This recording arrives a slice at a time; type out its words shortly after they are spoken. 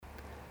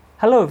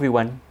Hello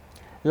everyone.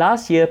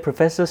 Last year,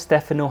 Professor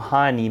Stefano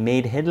Hani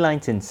made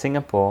headlines in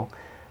Singapore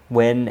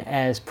when,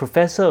 as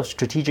Professor of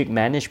Strategic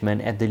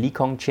Management at the Lee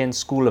Kong Chian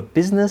School of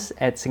Business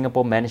at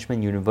Singapore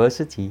Management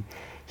University,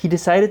 he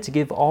decided to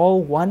give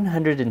all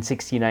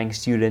 169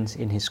 students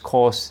in his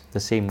course the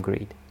same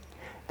grade.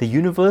 The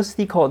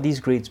university called these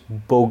grades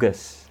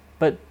bogus,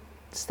 but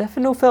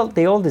Stefano felt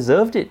they all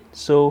deserved it,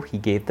 so he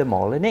gave them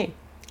all an A.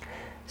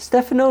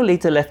 Stefano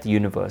later left the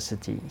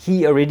university.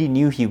 He already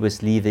knew he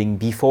was leaving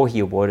before he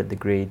awarded the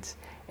grades,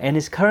 and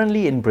is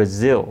currently in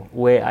Brazil,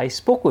 where I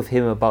spoke with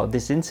him about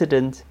this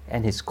incident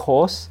and his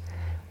course,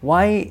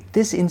 why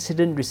this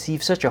incident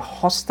received such a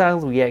hostile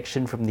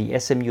reaction from the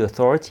SMU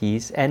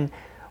authorities, and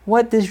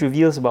what this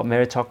reveals about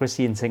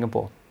meritocracy in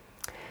Singapore.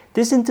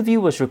 This interview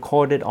was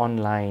recorded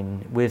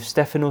online, with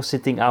Stefano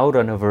sitting out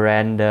on a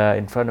veranda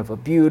in front of a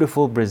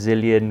beautiful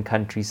Brazilian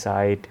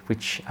countryside,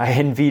 which I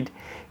envied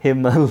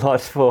him a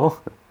lot for.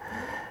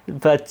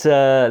 But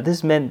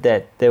this meant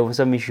that there were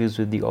some issues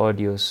with the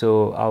audio,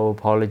 so our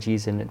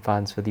apologies in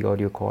advance for the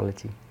audio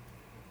quality.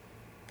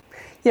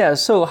 Yeah,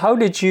 so how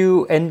did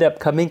you end up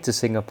coming to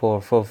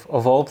Singapore,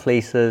 of all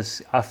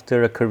places,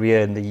 after a career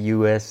in the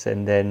US,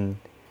 and then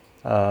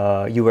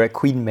you were at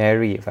Queen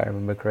Mary, if I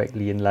remember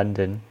correctly, in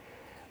London.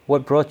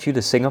 What brought you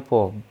to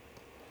Singapore?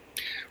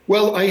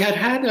 Well, I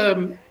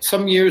had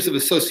some years of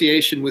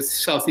association with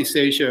Southeast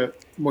Asia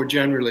more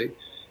generally.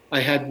 I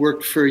had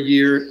worked for a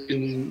year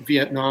in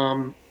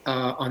Vietnam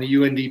on a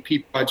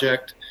UNDP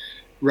project,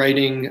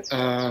 writing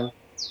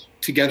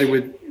together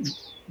with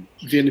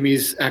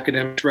Vietnamese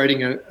academics,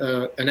 writing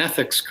an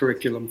ethics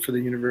curriculum for the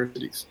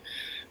universities.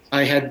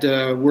 I had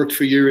worked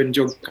for a year in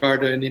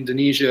Jakarta in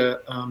Indonesia,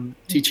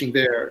 teaching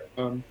there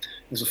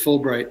as a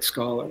Fulbright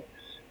scholar.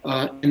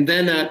 And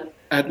then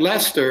at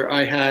Leicester,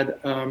 I had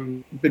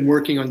been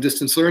working on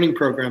distance learning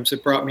programs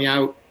that brought me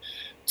out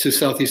to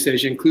Southeast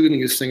Asia,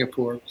 including to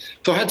Singapore.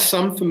 So I had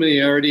some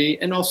familiarity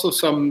and also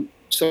some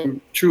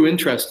true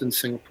interest in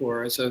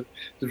Singapore as a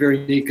very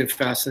unique and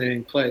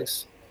fascinating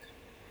place.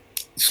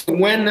 So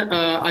when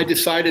I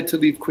decided to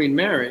leave Queen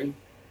Mary,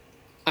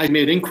 I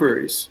made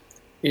inquiries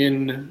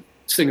in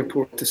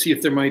Singapore to see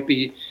if there might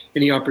be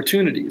any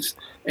opportunities.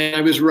 And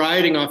I was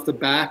riding off the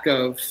back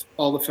of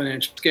all the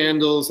financial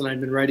scandals, and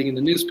I'd been writing in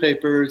the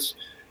newspapers,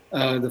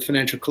 the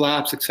financial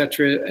collapse,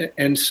 etc.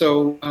 And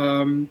so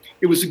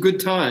it was a good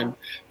time.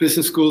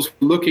 Business schools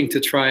were looking to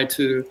try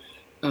to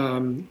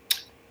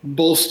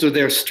bolster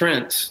their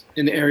strengths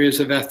in the areas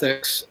of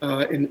ethics,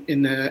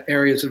 in the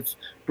areas of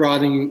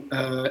broadening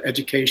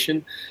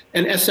education.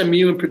 And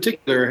SMU in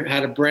particular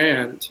had a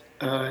brand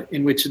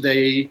in which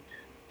they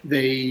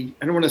I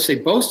don't want to say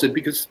boasted,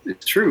 because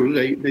it's true,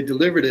 they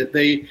delivered it.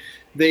 They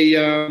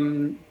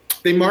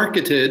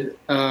marketed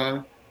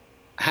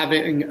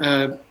having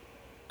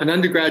an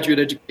undergraduate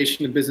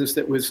education in business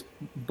that was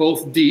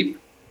both deep,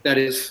 that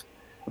is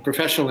a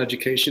professional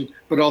education,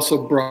 but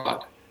also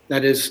broad.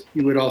 That is,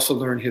 you would also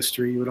learn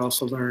history, you would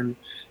also learn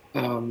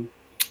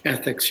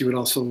ethics, you would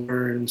also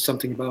learn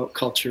something about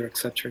culture, et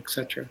cetera, et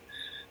cetera.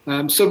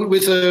 So it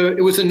was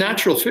a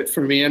natural fit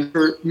for me, and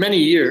for many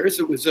years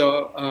it was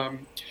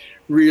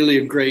really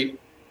a great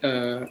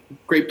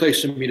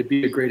place for me to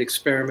be, a great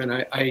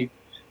experiment. I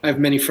have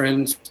many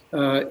friends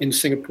in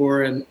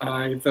Singapore, and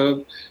I've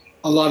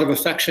a lot of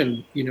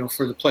affection,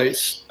 for the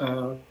place,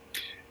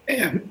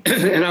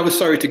 and I was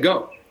sorry to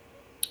go.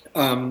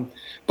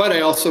 But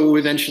I also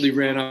eventually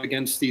ran up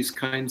against these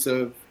kinds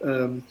of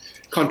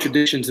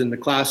contradictions in the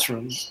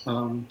classroom,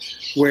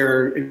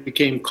 where it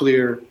became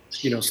clear,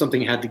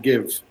 something had to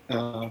give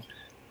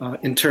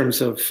in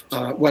terms of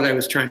what I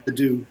was trying to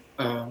do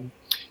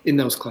in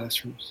those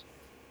classrooms.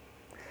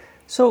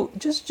 So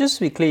just to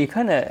be clear, you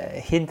kind of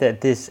hint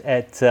at this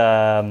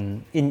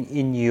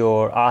in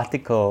your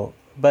article,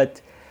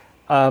 but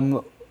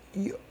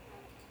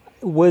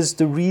was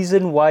the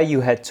reason why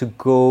you had to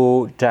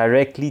go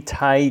directly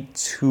tied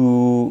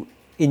to,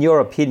 in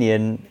your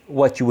opinion,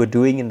 what you were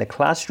doing in the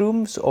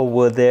classrooms, or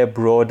were there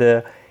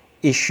broader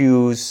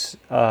issues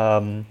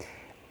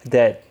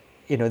that,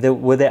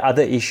 were there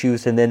other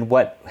issues, and then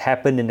what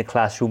happened in the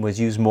classroom was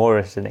used more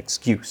as an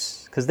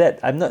excuse? Because that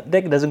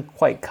doesn't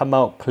quite come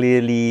out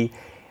clearly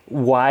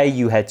why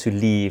you had to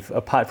leave,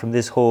 apart from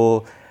this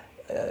whole,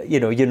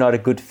 you're not a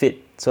good fit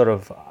sort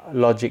of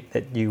logic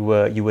that you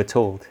were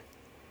told.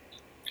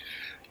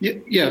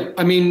 Yeah.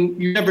 I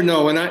mean, you never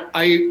know. And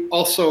I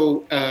also,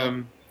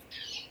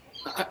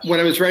 when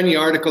I was writing the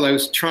article, I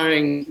was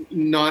trying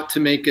not to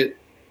make it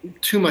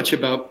too much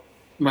about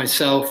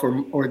myself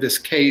or this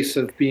case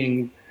of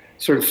being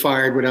sort of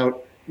fired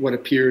without what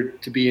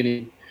appeared to be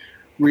any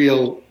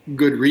real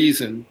good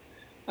reason.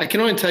 I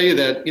can only tell you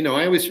that,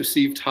 I always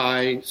received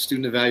high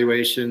student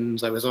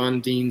evaluations. I was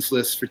on dean's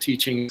lists for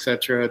teaching, et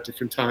cetera, at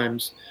different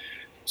times.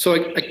 So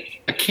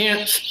I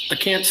can't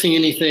see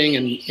anything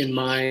in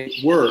my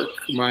work,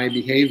 my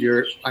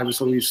behavior. I was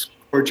always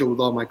cordial with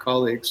all my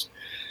colleagues.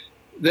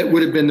 That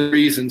would have been the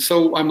reason.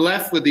 So I'm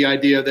left with the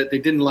idea that they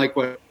didn't like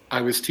what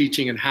I was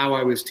teaching and how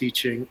I was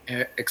teaching,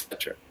 et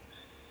cetera.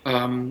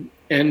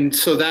 And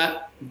so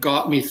that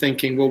got me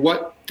thinking, well,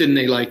 what didn't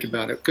they like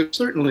about it? Because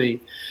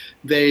certainly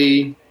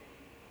they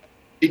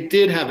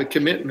did have a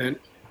commitment,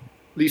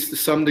 at least to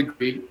some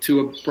degree, to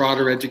a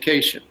broader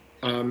education.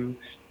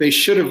 They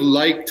should have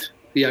liked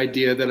the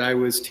idea that I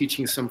was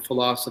teaching some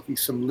philosophy,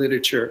 some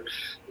literature,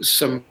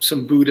 some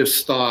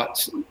Buddhist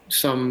thoughts,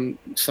 some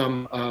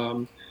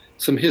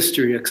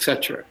history,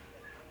 etc.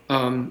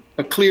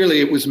 But clearly,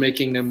 it was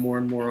making them more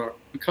and more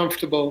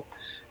uncomfortable,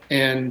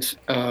 and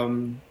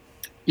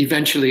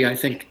eventually, I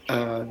think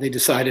they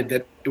decided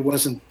that it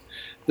wasn't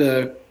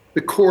the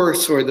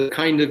course or the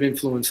kind of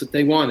influence that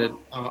they wanted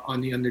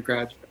on the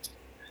undergraduates.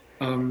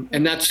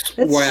 And that's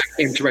why I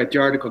came to write the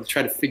article, to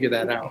try to figure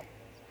that out.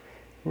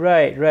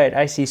 Right,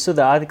 I see. So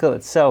the article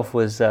itself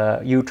was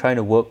you trying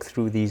to work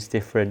through these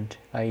different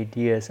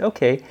ideas.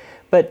 Okay,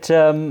 but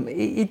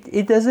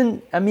it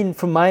doesn't, I mean,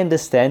 from my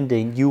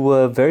understanding, you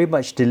were very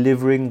much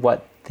delivering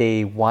what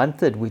they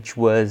wanted, which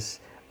was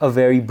a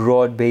very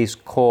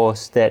broad-based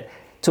course that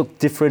took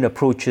different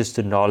approaches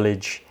to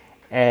knowledge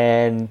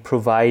and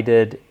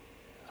provided,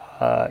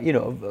 a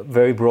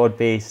very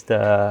broad-based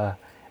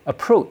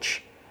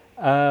approach.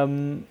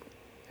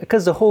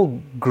 Because the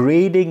whole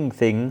grading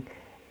thing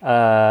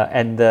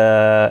and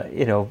the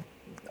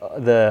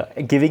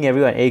giving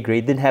everyone A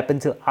grade didn't happen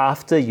till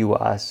after you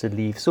were asked to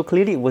leave. So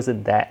clearly it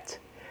wasn't that.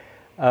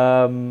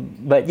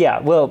 But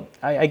yeah, well,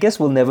 I guess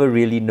we'll never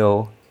really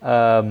know.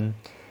 But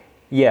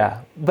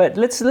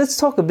let's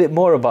talk a bit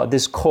more about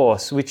this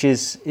course, which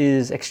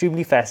is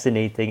extremely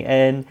fascinating.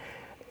 And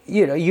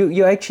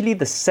you're actually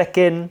the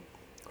second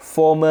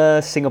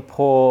former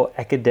Singapore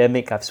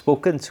academic I've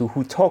spoken to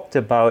who talked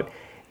about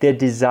their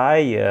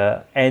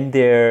desire and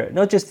their,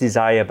 not just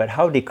desire, but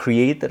how they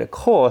created a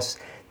course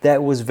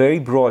that was very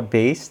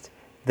broad-based,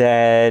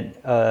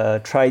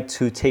 that tried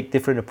to take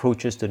different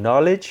approaches to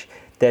knowledge,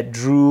 that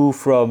drew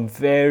from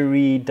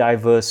very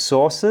diverse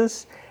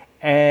sources.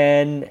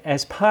 And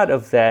as part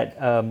of that,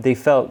 they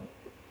felt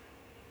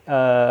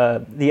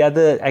the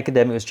other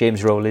academic was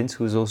James Rollins,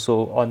 who's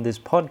also on this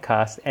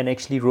podcast and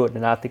actually wrote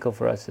an article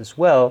for us as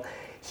well.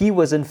 He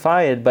wasn't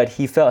fired, but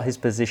he felt his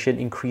position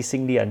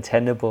increasingly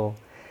untenable.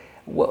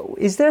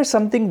 Is there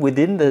something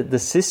within the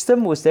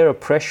system? Was there a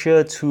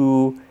pressure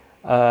to,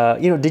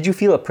 did you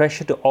feel a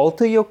pressure to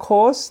alter your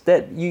course?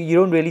 That you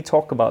don't really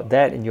talk about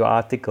that in your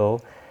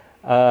article.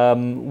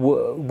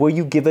 Were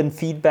you given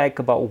feedback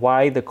about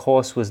why the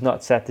course was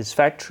not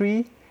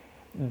satisfactory?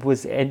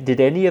 Did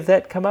any of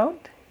that come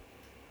out?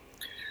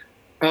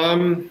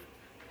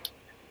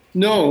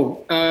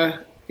 No,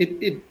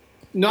 it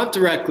not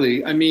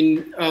directly. I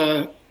mean,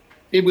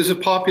 it was a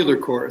popular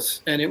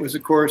course, and it was a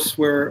course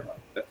where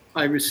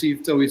I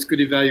received always good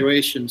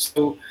evaluations.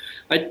 So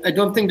I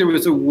don't think there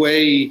was a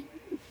way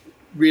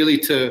really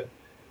to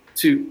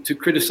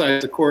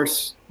criticize the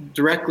course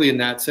directly in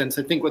that sense.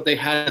 I think what they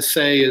had to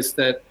say is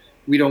that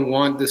we don't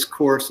want this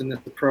course and this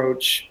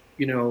approach,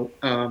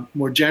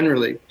 more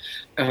generally.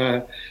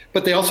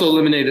 But they also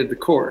eliminated the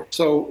course.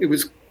 So it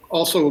was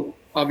also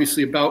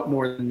obviously about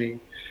more than me.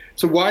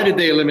 So why did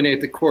they eliminate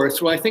the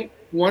course? Well, I think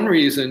one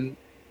reason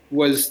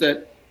was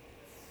that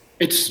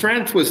its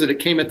strength was that it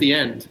came at the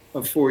end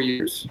of 4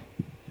 years.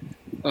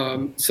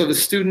 So the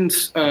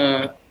students,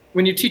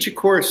 when you teach a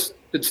course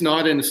that's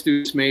not in a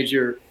student's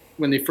major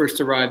when they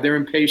first arrive, they're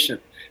impatient.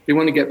 They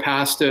want to get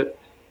past it,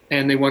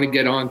 and they want to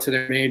get on to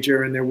their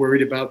major, and they're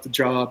worried about the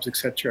jobs,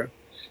 etc.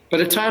 By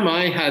the time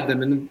I had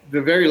them in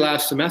the very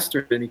last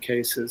semester, in many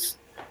cases,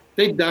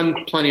 they'd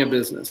done plenty of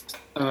business.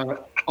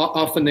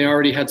 Often they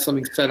already had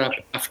something set up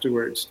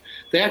afterwards.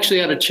 They actually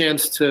had a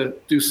chance to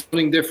do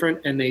something different,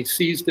 and they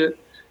seized it.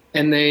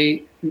 And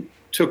they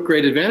took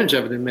great advantage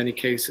of it in many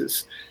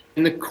cases.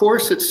 And the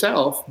course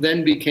itself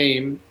then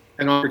became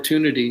an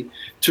opportunity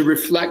to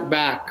reflect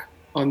back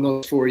on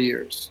those 4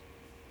 years,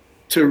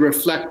 to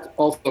reflect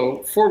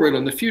also forward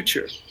on the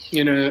future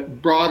in a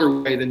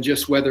broader way than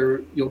just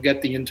whether you'll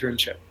get the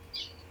internship.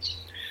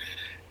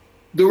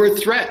 There were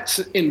threats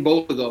in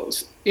both of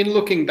those. In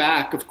looking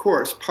back, of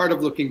course, part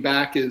of looking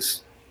back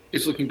is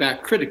looking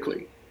back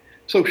critically.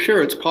 So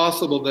sure, it's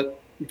possible that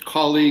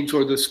colleagues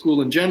or the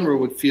school in general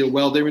would feel,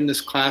 well, they're in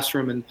this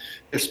classroom and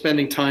they're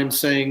spending time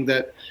saying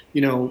that,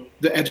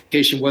 the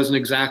education wasn't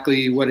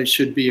exactly what it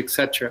should be,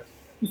 etc.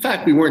 In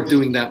fact, we weren't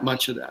doing that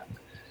much of that.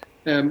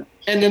 And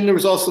then there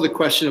was also the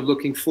question of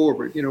looking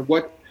forward.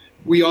 What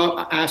we all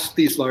ask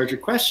these larger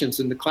questions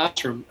in the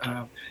classroom.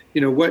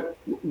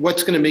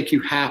 What's going to make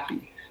you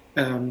happy?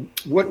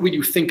 What would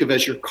you think of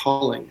as your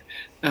calling?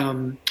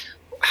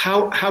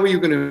 How are you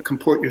going to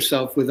comport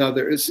yourself with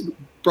others?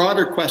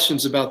 Broader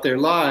questions about their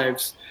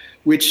lives,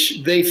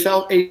 which they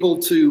felt able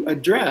to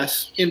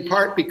address in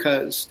part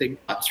because they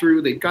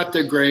got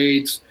their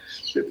grades.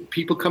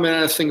 People coming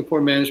out of Singapore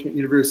Management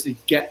University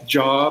get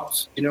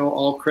jobs,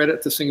 all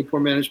credit to Singapore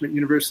Management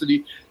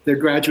University. Their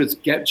graduates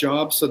get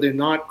jobs, so they're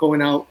not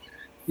going out,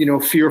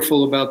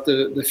 fearful about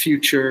the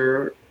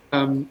future.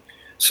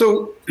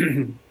 So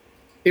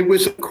it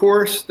was a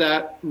course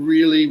that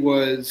really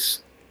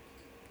was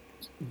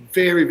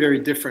very, very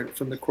different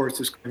from the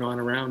courses going on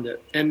around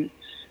it. And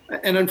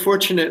And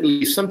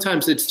unfortunately,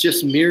 sometimes it's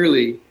just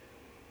merely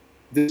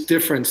this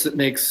difference that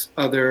makes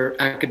other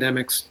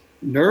academics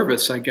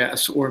nervous, I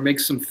guess, or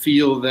makes them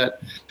feel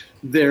that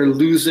they're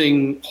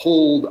losing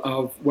hold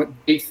of what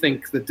they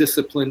think the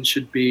discipline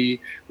should be,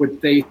 what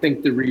they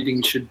think the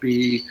reading should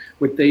be,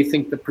 what they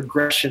think the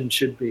progression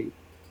should be.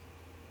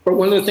 But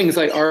one of the things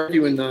I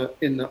argue in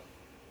the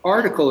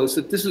article is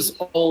that this is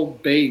all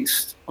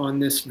based on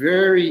this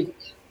very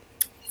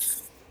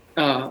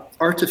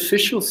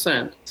artificial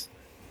sense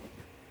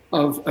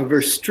of a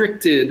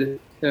restricted,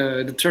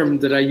 the term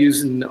that I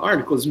use in the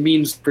article is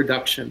means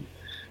production.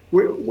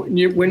 When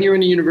you're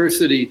in a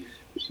university,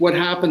 what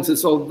happens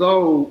is,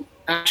 although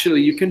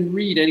actually you can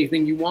read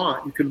anything you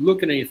want, you could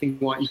look at anything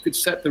you want, you could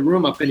set the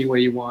room up any way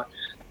you want,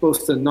 you're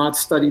supposed to not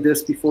study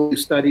this before you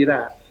study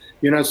that.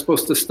 You're not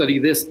supposed to study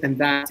this and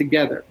that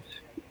together.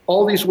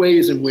 All these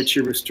ways in which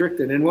you're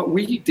restricted. And what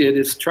we did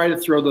is try to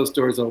throw those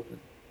doors open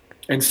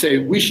and say,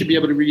 we should be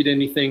able to read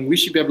anything, we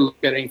should be able to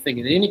look at anything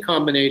in any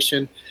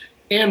combination.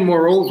 And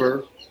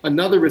moreover,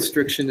 another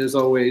restriction is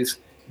always,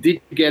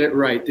 did you get it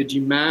right? Did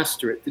you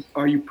master it?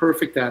 Are you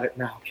perfect at it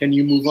now? Can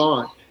you move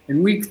on?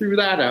 And we threw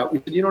that out. We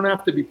said, you don't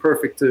have to be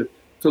perfect to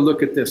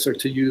look at this or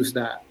to use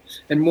that.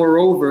 And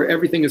moreover,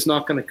 everything is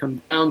not going to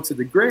come down to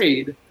the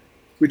grade,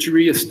 which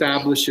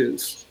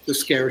reestablishes the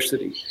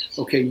scarcity.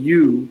 Okay,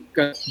 you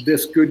got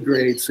this good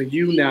grade, so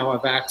you now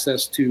have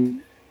access to,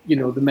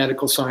 the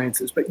medical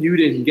sciences, but you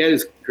didn't get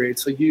as good grade,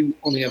 so you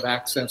only have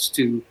access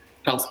to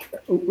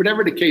healthcare,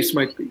 whatever the case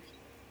might be.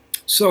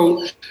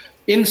 So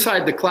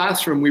inside the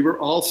classroom, we were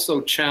also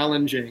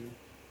challenging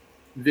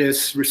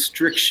this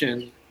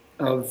restriction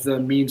of the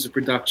means of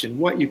production,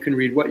 what you can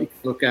read, what you can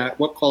look at,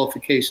 what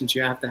qualifications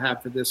you have to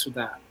have for this or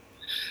that.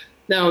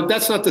 Now,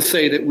 that's not to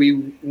say that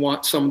we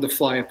want someone to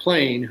fly a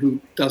plane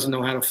who doesn't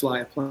know how to fly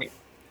a plane,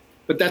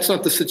 but that's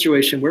not the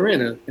situation we're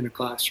in a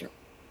classroom.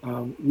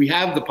 We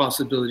have the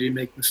possibility to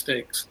make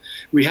mistakes.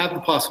 We have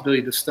the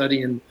possibility to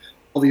study in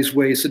all these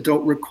ways that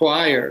don't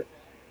require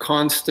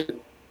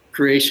constant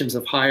creations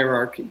of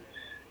hierarchy,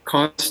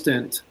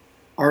 constant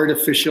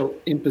artificial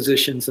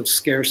impositions of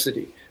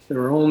scarcity. There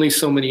are only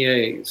so many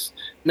A's.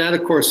 And that,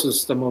 of course,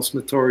 was the most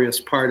notorious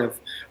part of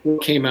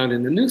what came out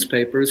in the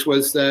newspapers,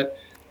 was that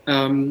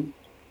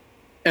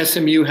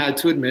SMU had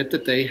to admit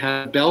that they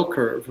had a bell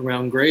curve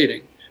around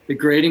grading. The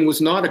grading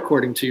was not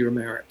according to your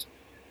merit.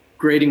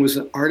 Grading was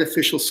an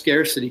artificial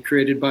scarcity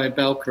created by a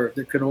bell curve.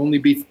 There could only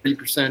be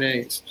 30%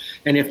 A's.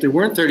 And if there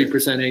weren't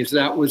 30% A's,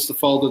 that was the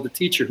fault of the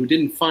teacher who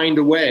didn't find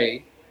a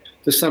way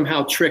to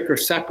somehow trick or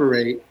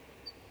separate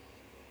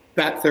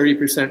that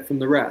 30% from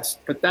the rest.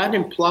 But that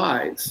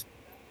implies,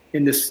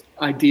 in this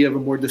idea of a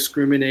more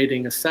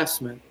discriminating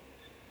assessment,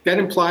 that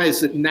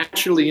implies that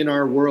naturally in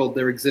our world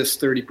there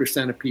exists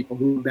 30% of people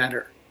who are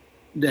better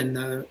than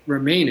the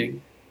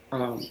remaining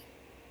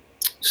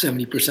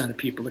 70% of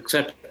people,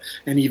 etc.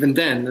 And even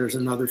then there's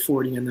another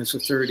 40 and there's a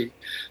 30.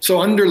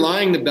 So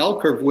underlying the bell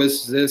curve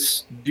was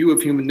this view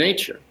of human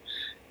nature.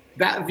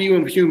 That view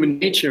of human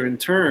nature in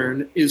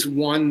turn is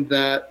one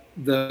that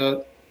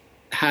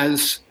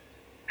has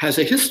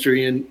a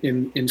history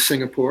in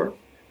Singapore,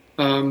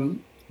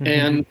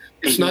 and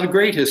it's not a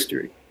great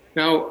history.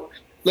 Now,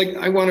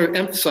 I want to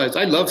emphasize,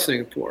 I love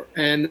Singapore,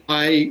 and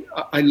I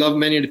love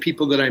many of the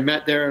people that I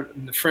met there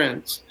and the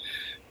friends.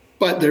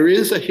 But there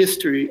is a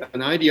history,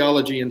 an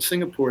ideology in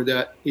Singapore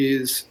that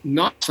is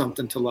not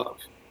something to love.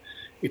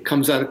 It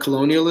comes out of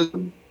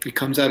colonialism, it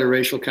comes out of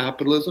racial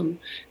capitalism,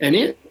 and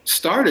it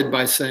started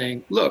by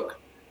saying,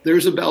 look,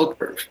 there's a bell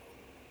curve,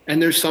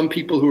 and there's some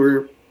people who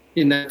are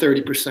in that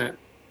 30%.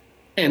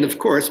 And of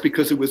course,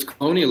 because it was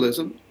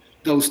colonialism,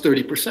 those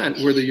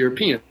 30% were the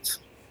Europeans.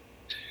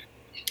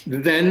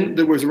 Then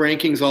there was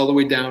rankings all the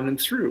way down and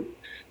through.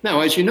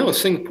 Now, as you know,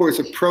 Singapore's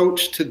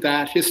approach to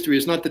that history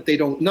is not that they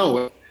don't know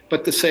it,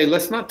 but to say,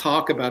 let's not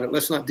talk about it,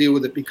 let's not deal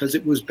with it because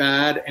it was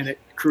bad and it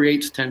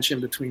creates tension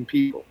between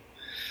people.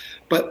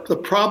 But the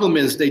problem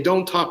is they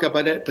don't talk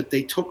about it, but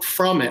they took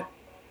from it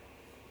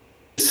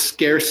this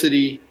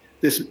scarcity,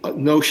 this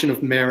notion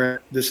of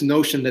merit, this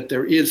notion that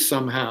there is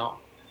somehow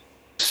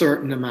a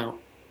certain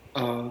amount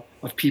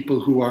of people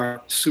who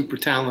are super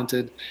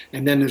talented,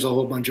 and then there's a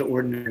whole bunch of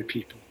ordinary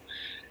people.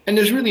 And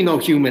there's really no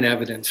human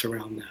evidence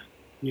around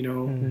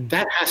that.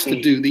 That has to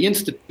do, the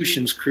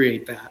institutions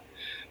create that.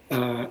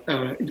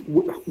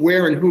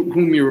 Where and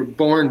whom you're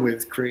born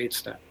with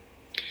creates that.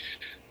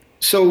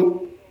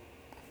 So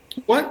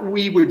what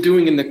we were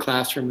doing in the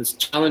classroom is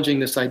challenging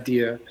this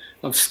idea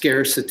of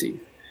scarcity,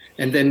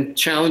 and then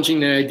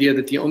challenging the idea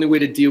that the only way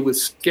to deal with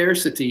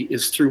scarcity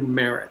is through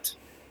merit.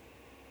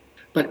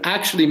 But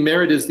actually,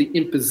 merit is the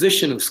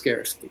imposition of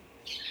scarcity.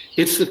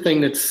 It's the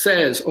thing that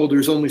says, oh,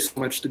 there's only so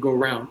much to go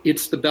around.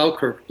 It's the bell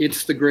curve.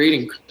 It's the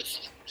grading curve.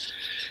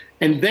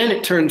 And then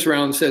it turns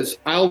around and says,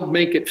 I'll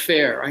make it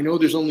fair. I know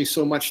there's only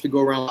so much to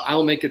go around.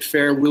 I'll make it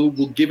fair. We'll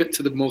give it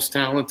to the most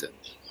talented.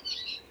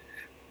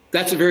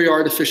 That's a very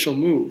artificial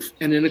move.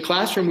 And in the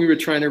classroom, we were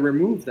trying to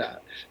remove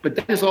that. But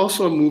that is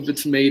also a move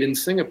that's made in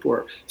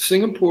Singapore.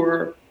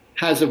 Singapore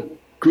has a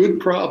good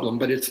problem,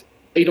 but it's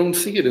they don't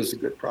see it as a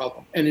good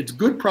problem. And its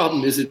good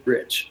problem isn't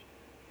rich.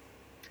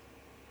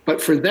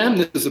 But for them,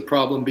 this is a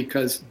problem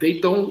because they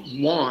don't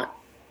want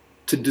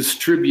to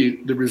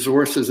distribute the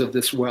resources of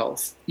this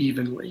wealth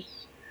evenly.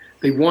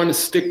 They want to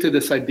stick to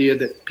this idea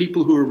that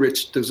people who are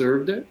rich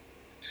deserved it,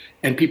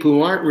 and people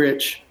who aren't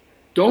rich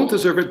don't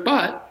deserve it,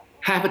 but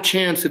have a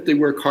chance if they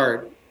work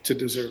hard to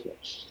deserve it.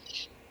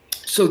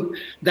 So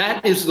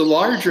that is the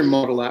larger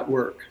model at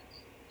work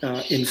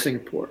in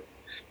Singapore.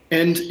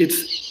 And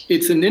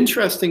it's an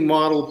interesting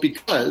model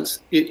because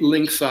it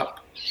links up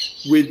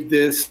with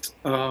this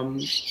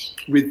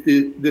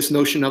this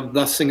notion of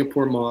the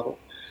Singapore model,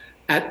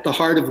 at the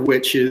heart of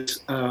which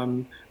is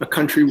a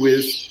country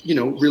with,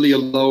 really a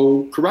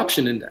low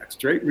corruption index,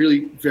 right?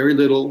 Really very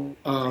little.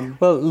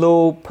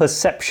 Low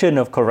perception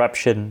of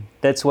corruption.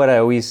 That's what I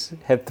always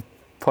have to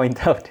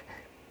point out.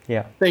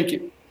 Yeah. Thank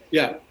you.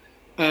 Yeah.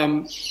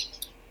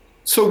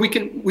 So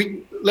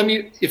let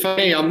me, if I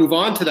may, I'll move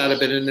on to that a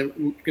bit and then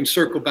we can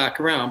circle back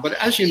around. But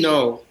as you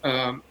know,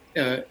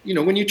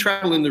 when you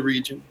travel in the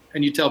region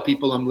and you tell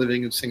people I'm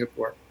living in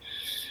Singapore,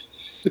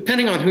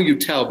 depending on who you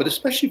tell, but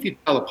especially if you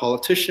tell a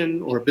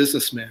politician or a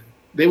businessman,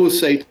 they will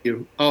say to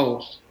you,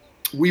 "Oh,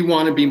 we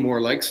want to be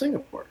more like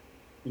Singapore."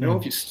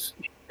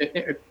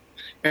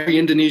 Every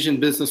Indonesian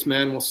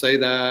businessman will say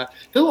that.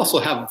 They'll also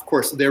have, of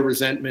course, their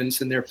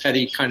resentments and their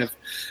petty kind of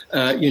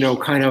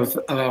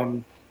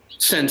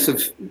sense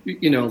of,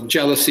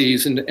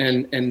 jealousies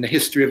and the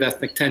history of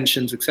ethnic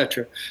tensions,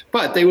 etc.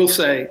 But they will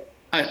say,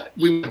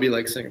 "We want to be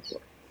like Singapore."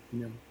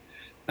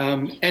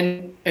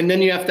 And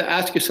then you have to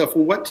ask yourself,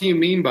 well, what do you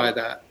mean by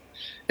that?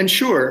 And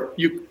sure,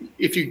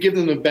 if you give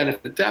them the benefit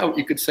of the doubt,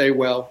 you could say,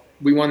 well,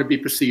 we want to be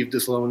perceived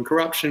as low in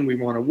corruption. We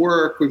want to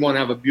work. We want to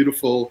have a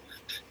beautiful,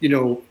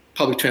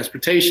 public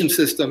transportation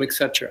system,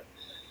 etc.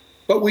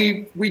 But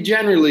we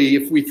generally,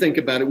 if we think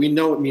about it, we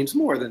know it means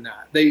more than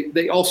that.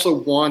 They also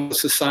want a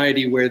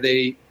society where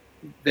they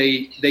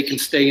can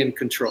stay in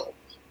control,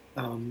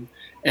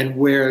 and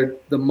where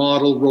the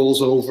model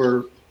rolls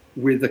over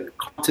with a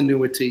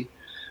continuity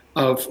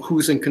of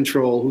who's in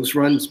control, who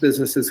runs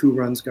businesses, who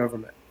runs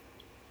government.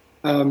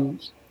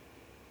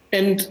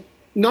 And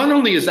not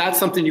only is that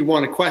something you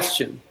want to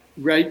question,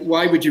 right?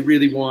 Why would you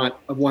really want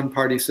a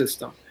one-party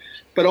system?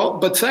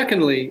 But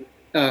secondly,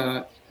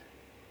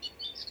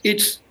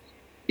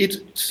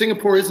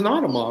 Singapore is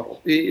not a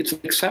model. It's an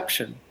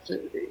exception.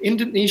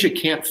 Indonesia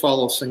can't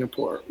follow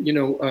Singapore.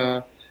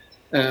 Even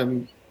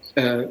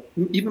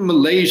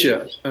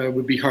Malaysia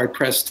would be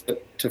hard-pressed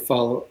to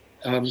follow.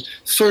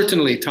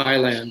 Certainly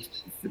Thailand,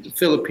 the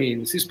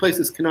Philippines, these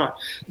places cannot.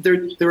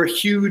 There are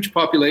huge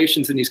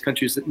populations in these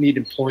countries that need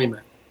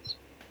employment.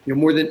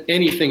 More than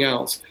anything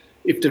else,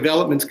 if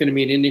development's going to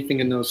mean anything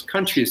in those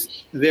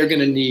countries, they're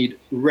going to need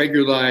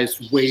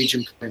regularized wage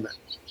employment.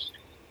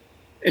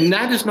 And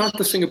that is not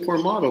the Singapore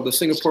model. The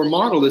Singapore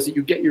model is that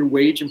you get your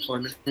wage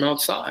employment from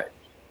outside.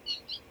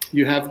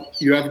 You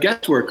have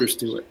guest workers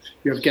do it.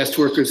 You have guest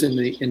workers in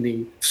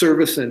the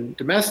service and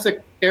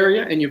domestic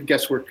area, and you have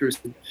guest workers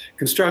in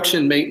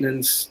construction,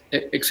 maintenance,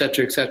 et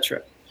cetera, et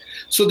cetera.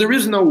 So there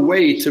is no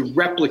way to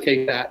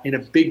replicate that in a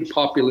big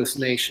populous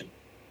nation.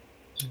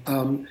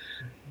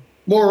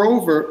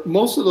 Moreover,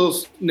 most of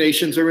those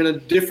nations are in a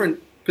different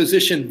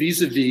position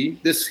vis-a-vis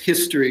this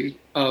history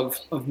of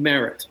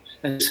merit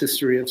and this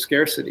history of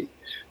scarcity.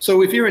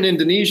 So if you're in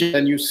Indonesia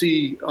and you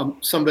see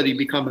somebody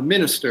become a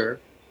minister,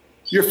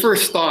 your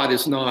first thought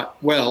is not,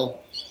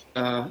 well,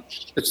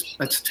 that's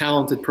a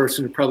talented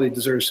person who probably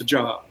deserves a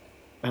job.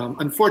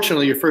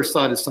 Unfortunately, your first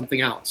thought is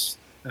something else,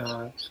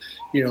 a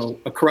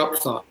corrupt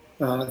thought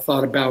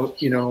about,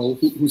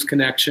 whose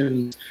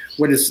connection,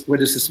 what is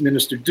this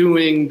minister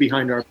doing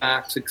behind our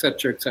backs, et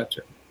cetera, et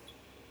cetera.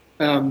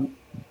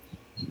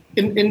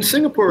 In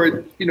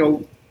Singapore,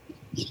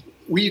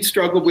 we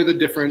struggle with a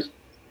different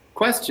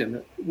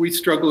question. We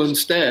struggle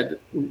instead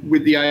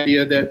with the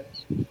idea that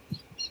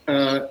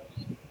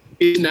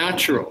it's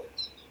natural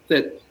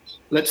that,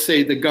 let's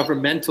say, the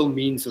governmental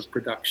means of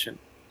production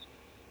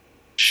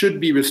should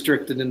be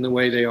restricted in the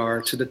way they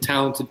are to the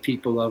talented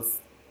people of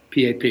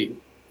PAP,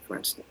 for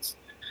instance.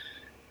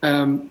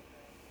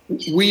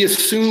 We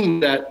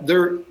assume that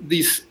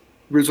these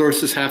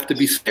resources have to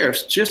be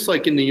scarce, just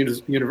like in the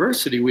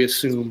university, we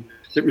assume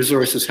that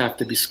resources have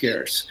to be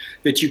scarce,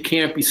 that you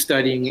can't be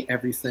studying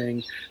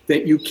everything,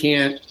 that you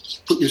can't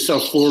put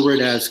yourself forward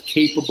as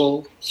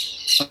capable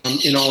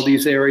in all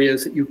these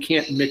areas, that you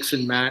can't mix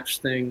and match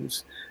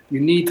things.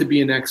 You need to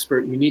be an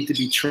expert, you need to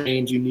be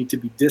trained, you need to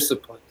be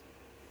disciplined.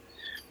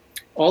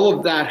 All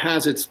of that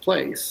has its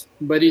place,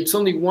 but it's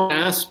only one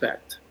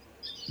aspect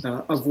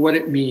of what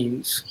it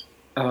means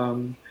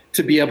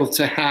to be able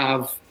to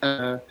have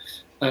a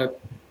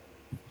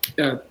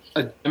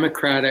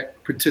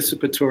democratic,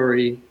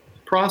 participatory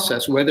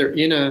process, whether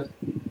in a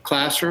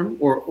classroom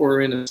or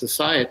in a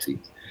society.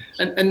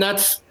 And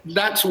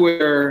that's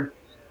where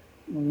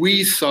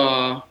we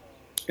saw,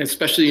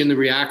 especially in the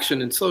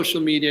reaction in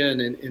social media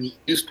and in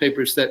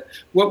newspapers, that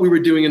what we were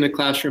doing in the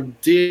classroom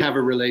did have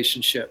a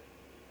relationship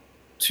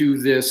to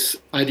this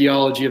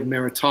ideology of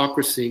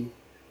meritocracy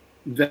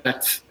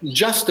that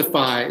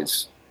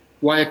justifies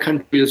why a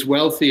country as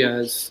wealthy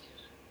as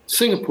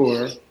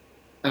Singapore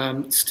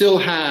still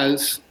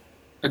has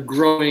a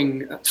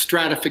growing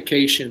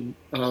stratification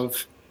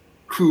of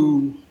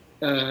who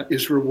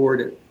is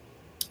rewarded,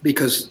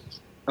 because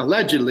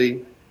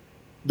allegedly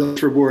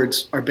those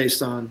rewards are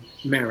based on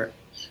merit.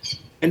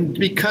 And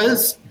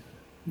because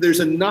there's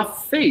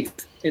enough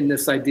faith in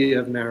this idea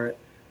of merit,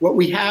 what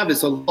we have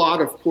is a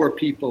lot of poor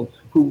people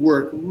who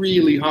work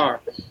really hard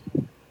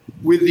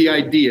with the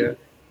idea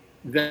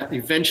that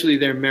eventually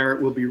their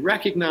merit will be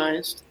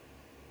recognized,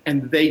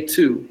 and they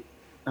too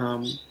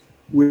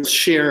will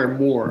share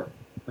more.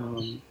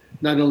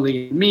 Not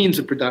only means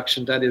of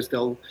production, that is,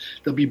 they'll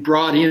be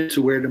brought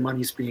into where the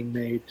money's being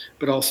made,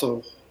 but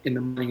also in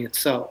the money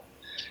itself.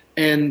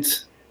 And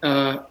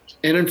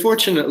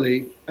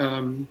unfortunately,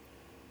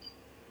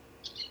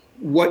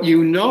 what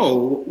you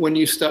know when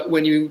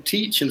you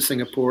teach in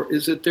Singapore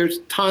is that there's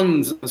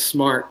tons of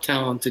smart,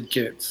 talented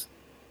kids.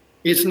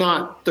 It's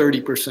not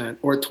 30%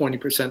 or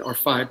 20% or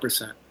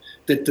 5%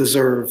 that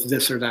deserve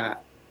this or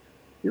that.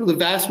 The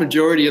vast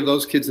majority of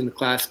those kids in the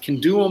class can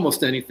do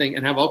almost anything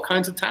and have all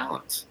kinds of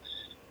talents.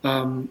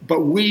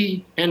 But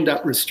we end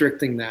up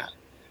restricting that,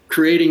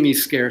 creating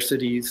these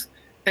scarcities.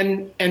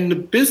 And the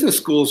business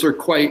schools are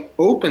quite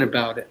open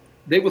about it.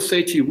 They will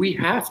say to you, we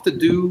have to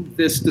do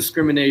this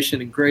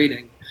discrimination and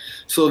grading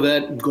so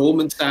that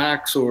Goldman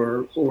Sachs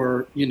or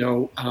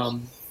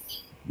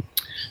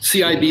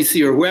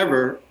CIBC or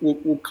whoever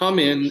will come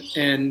in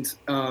and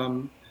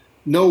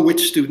know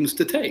which students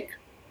to take.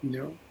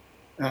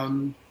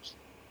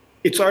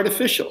 It's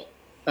artificial,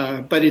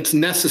 but it's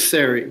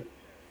necessary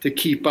to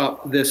keep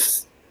up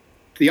this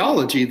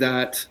theology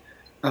that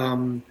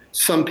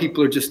some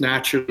people are just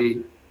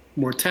naturally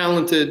more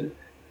talented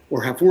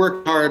or have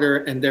worked harder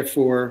and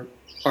therefore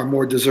are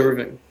more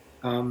deserving.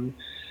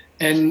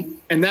 And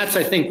that's,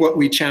 I think, what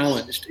we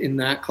challenged in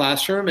that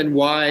classroom, and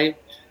why,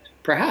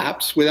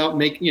 perhaps, without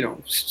making,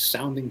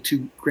 sounding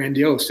too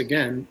grandiose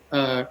again,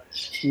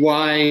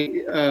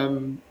 why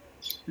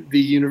the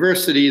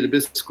university, the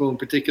business school in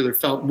particular,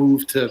 felt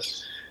moved to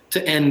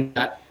end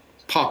that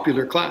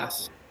popular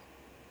class.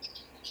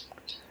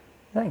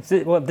 Thanks.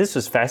 Well, this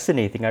was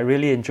fascinating. I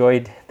really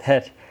enjoyed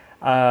that.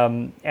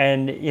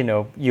 And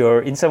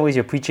in some ways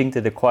you're preaching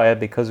to the choir,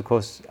 because of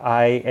course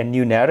I and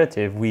New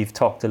Narrative, we've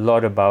talked a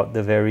lot about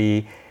the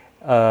very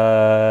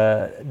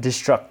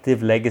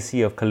destructive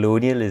legacy of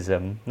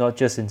colonialism, not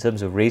just in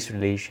terms of race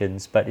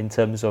relations, but in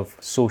terms of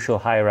social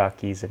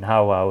hierarchies and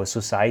how our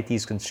society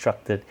is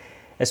constructed,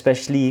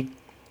 especially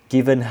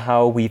given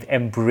how we've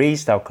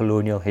embraced our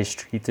colonial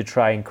history to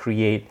try and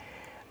create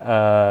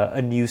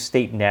a new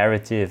state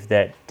narrative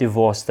that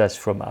divorced us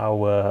from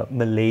our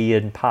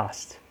Malayan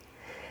past.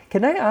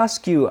 Can I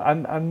ask you,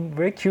 I'm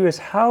very curious,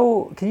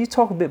 can you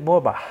talk a bit more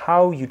about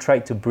how you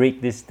tried to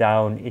break this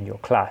down in your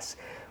class?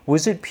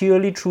 Was it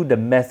purely through the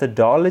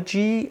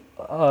methodology,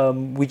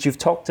 which you've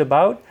talked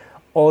about,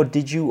 or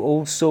did you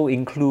also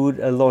include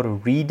a lot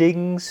of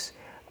readings,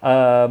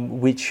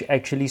 which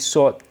actually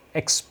sought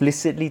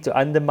explicitly to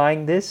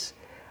undermine this,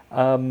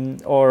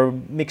 or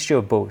mixture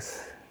of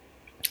both?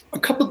 A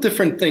couple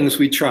different things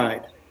we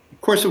tried.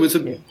 Of course, it was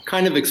a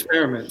kind of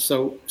experiment,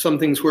 so some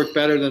things worked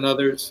better than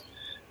others.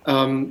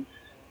 Some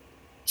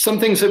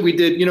things that we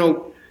did,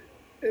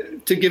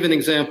 to give an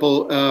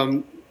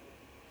example,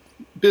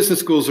 business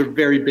schools are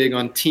very big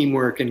on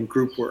teamwork and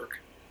group work,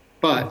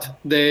 but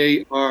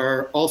they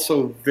are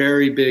also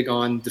very big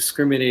on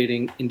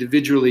discriminating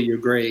individually your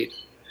grade.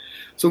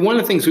 So one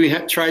of the things we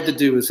tried to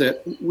do is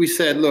that we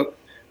said, look,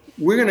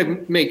 we're going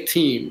to make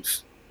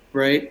teams,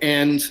 right?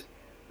 And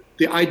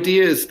the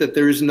idea is that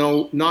there is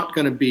not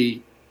going to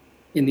be,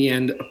 in the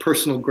end, a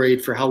personal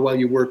grade for how well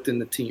you worked in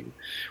the team.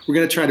 We're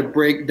going to try to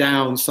break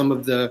down some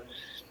of the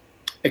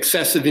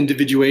excessive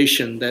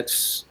individuation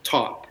that's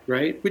taught,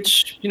 right?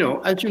 Which,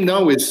 as you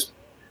know,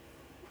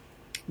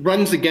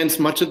 runs against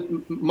much of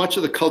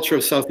the culture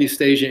of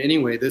Southeast Asia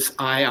anyway. This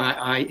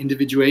I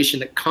individuation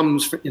that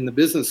comes in the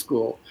business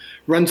school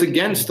runs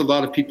against a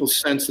lot of people's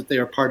sense that they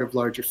are part of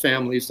larger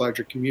families,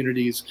 larger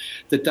communities,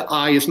 that the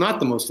I is not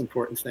the most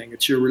important thing,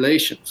 it's your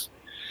relations.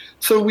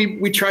 So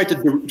we tried to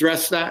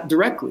address that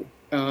directly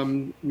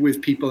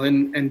with people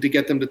and to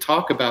get them to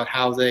talk about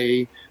how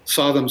they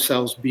saw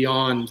themselves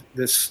beyond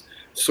this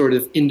sort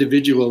of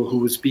individual who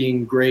was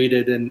being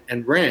graded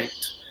and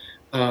ranked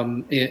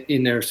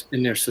in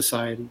their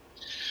society.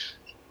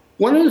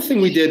 One other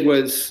thing we did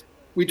was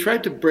we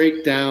tried to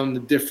break down the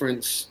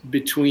difference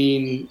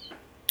between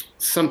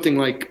something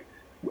like,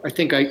 I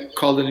think I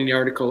called it in the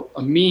article,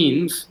 a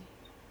means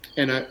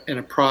and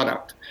a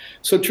product.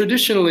 So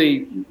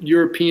traditionally,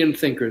 European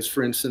thinkers,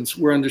 for instance,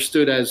 were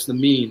understood as the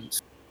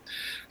means.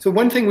 So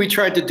one thing we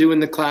tried to do in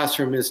the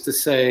classroom is to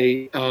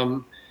say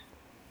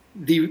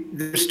the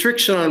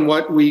restriction on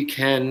what we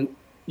can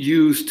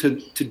use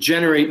to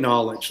generate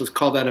knowledge, let's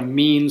call that a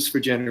means for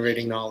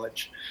generating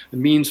knowledge, the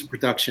means of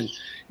production,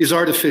 is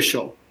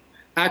artificial.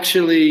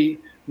 Actually,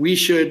 we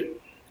should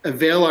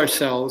avail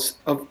ourselves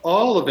of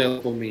all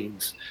available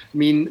means. I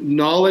mean,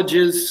 knowledge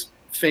is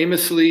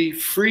famously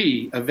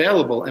free,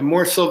 available, and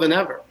more so than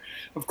ever.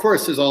 Of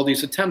course, there's all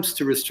these attempts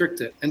to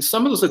restrict it. And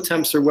some of those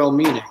attempts are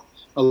well-meaning.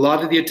 A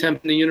lot of the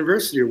attempts in the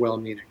university are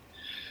well-meaning.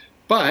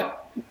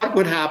 But what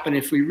would happen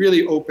if we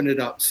really open it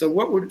up? So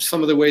what were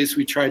some of the ways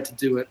we tried to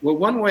do it? Well,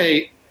 one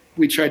way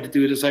we tried to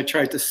do it is I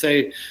tried to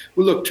say,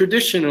 well, look,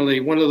 traditionally,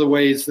 one of the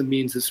ways the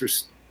means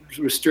is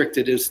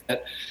restricted is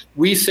that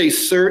we say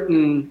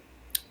certain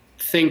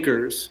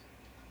thinkers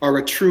are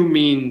a true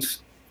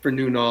means for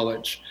new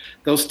knowledge.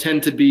 Those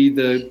tend to be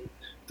the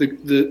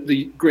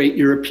great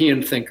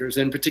European thinkers.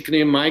 And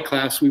particularly in my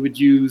class, we would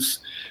use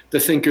the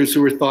thinkers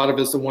who were thought of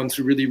as the ones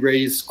who really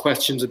raised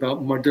questions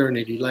about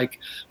modernity, like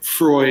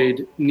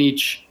Freud,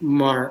 Nietzsche,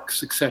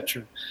 Marx,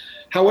 etc.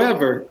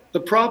 However, the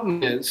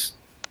problem is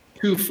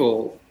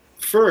twofold.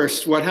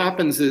 First, what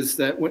happens is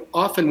that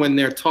often when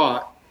they're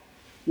taught,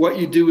 what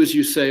you do is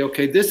you say,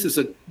 okay,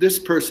 this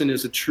person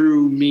is a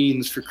true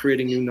means for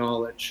creating new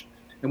knowledge.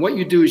 And what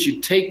you do is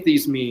you take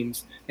these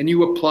means and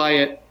you apply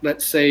it,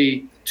 let's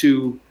say,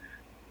 to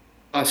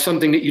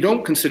something that you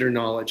don't consider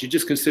knowledge. You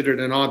just consider it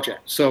an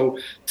object. So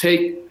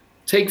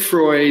take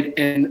Freud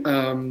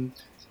and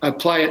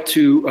apply it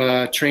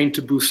to Train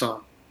to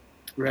Busan,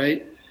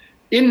 right?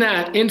 In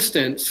that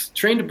instance,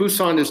 Train to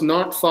Busan is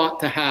not thought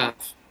to have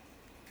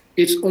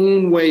its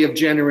own way of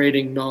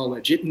generating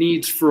knowledge. It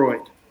needs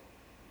Freud,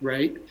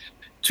 right?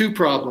 Two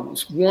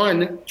problems.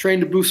 One, Train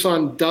to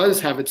Busan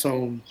does have its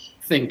own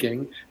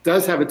thinking,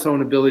 does have its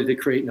own ability to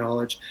create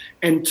knowledge.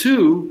 And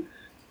two,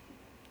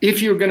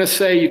 if you're going to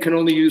say you can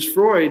only use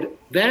Freud,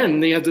 then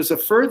there's a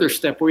further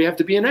step where you have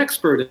to be an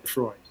expert in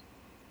Freud.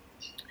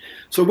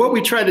 So what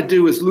we try to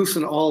do is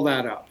loosen all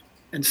that up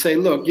and say,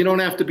 look, you don't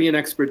have to be an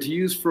expert to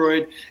use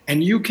Freud,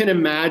 and you can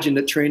imagine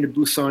that Train to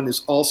Busan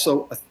is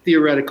also a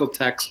theoretical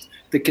text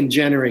that can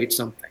generate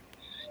something.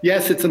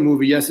 Yes, it's a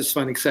movie. Yes, it's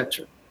fun,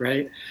 etc.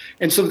 Right?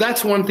 And so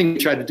that's one thing we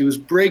try to do is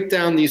break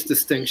down these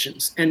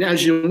distinctions. And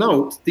as you'll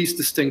note, these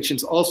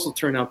distinctions also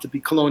turn out to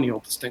be colonial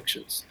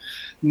distinctions,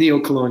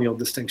 neo-colonial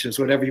distinctions,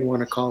 whatever you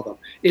want to call them.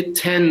 It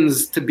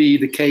tends to be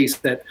the case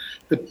that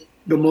the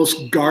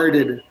most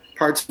guarded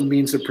parts of the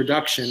means of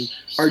production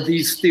are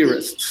these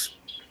theorists,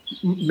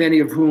 many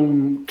of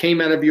whom came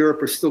out of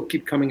Europe or still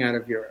keep coming out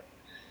of Europe,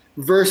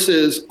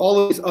 versus all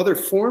of these other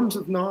forms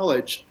of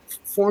knowledge,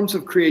 forms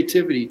of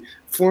creativity,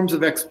 forms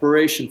of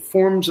exploration,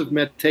 forms of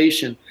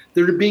meditation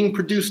that are being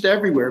produced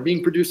everywhere,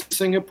 being produced in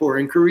Singapore,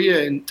 in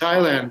Korea, in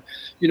Thailand,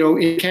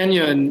 in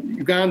Kenya and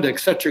Uganda, et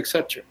cetera, et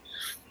cetera.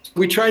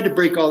 We tried to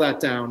break all that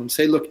down and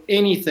say, look,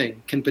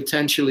 anything can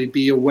potentially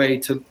be a way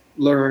to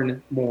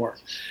learn more.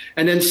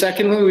 And then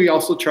secondly, we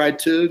also tried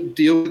to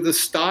deal with the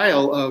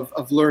style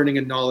of learning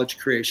and knowledge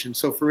creation.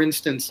 So for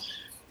instance,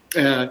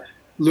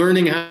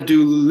 learning how to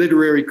do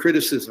literary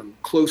criticism,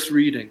 close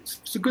readings.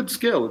 It's a good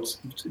skill.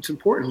 It's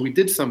important. We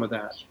did some of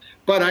that.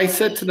 But I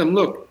said to them,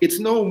 look, it's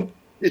no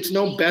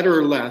better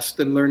or less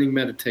than learning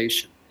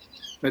meditation.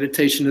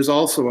 Meditation is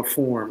also a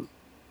form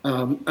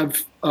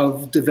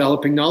of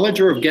developing knowledge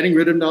or of getting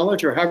rid of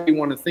knowledge, or however you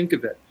want to think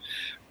of it.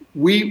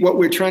 What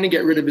we're trying to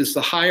get rid of is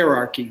the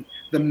hierarchy,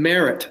 the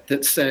merit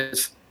that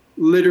says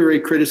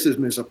literary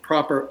criticism is a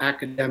proper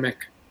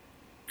academic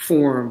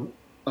form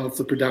of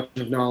the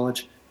production of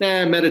knowledge.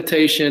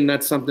 Meditation,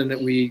 that's something that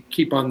we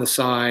keep on the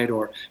side,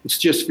 or it's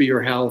just for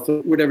your health,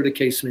 or whatever the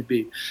case may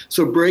be.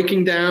 So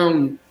breaking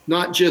down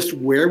not just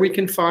where we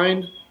can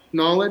find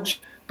knowledge,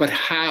 but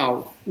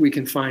how we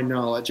can find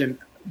knowledge and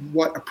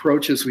what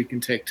approaches we can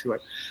take to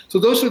it. So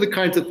those are the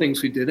kinds of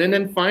things we did. And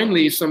then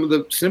finally, some of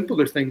the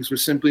simpler things were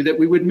simply that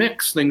we would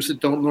mix things that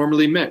don't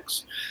normally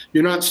mix.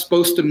 You're not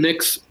supposed to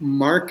mix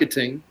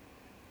marketing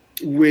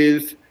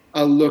with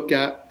a look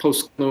at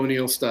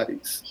post-colonial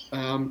studies.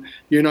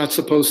 You're not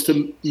supposed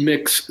to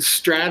mix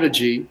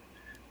strategy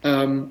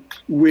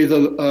with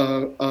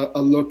a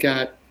look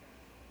at,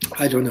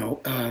 I don't know,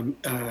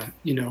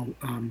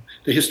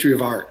 the history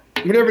of art,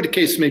 whatever the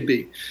case may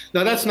be.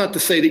 Now, that's not to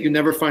say that you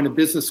never find a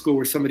business school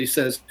where somebody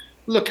says,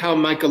 look how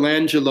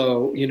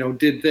Michelangelo,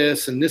 did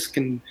this, and this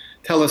can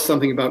tell us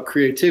something about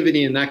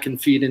creativity, and that can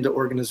feed into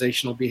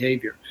organizational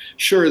behavior.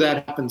 Sure,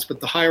 that happens, but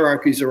the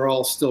hierarchies are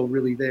all still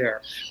really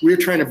there. We're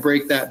trying to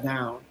break that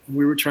down.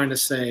 We were trying to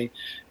say,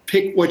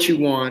 pick what you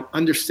want,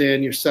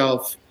 understand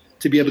yourself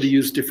to be able to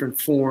use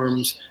different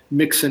forms,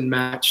 mix and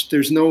match.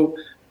 There's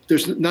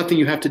nothing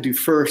you have to do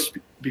first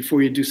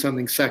before you do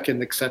something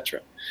second, etc.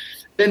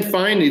 Then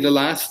finally, the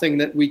last thing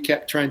that we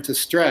kept trying to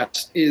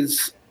stress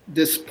is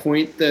this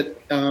point that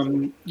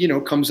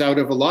comes out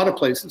of a lot of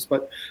places,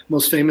 but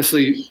most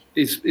famously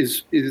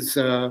is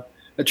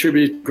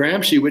attributed to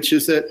Gramsci, which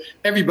is that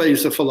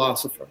everybody's a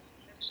philosopher.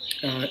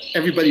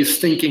 Everybody's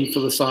thinking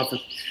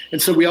philosophically.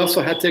 And so we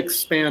also had to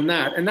expand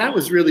that. And that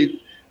was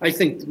really, I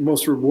think, the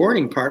most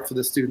rewarding part for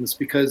the students,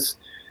 because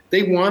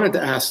they wanted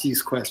to ask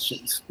these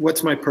questions.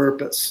 What's my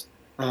purpose?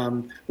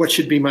 What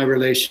should be my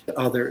relation to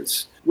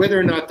others? Whether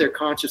or not they're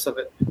conscious of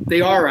it,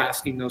 they are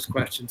asking those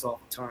questions all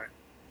the time.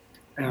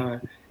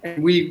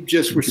 And we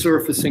just were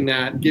surfacing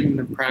that, giving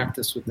them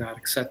practice with that,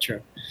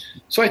 etc.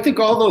 So I think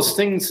all those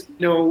things,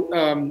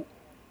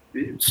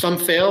 Some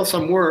fail,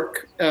 some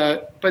work,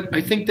 but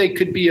I think they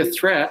could be a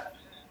threat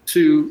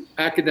to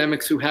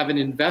academics who have an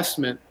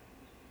investment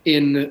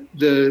in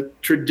the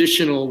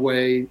traditional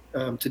way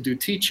to do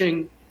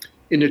teaching,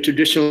 in the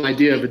traditional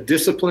idea of a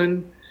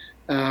discipline,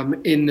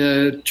 in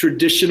the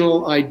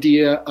traditional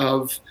idea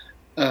of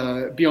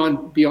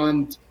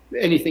beyond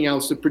anything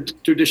else, the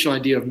traditional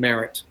idea of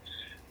merit.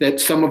 That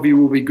some of you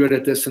will be good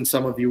at this and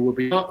some of you will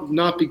be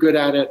not be good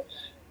at it.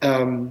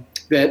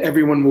 That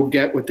everyone will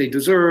get what they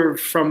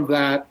deserve from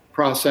that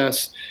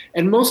process,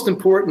 and most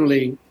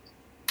importantly,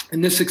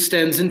 and this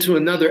extends into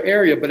another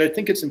area, but I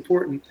think it's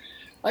important.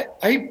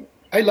 I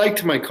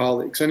liked my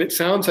colleagues, and it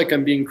sounds like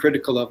I'm being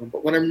critical of them,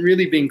 but what I'm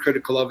really being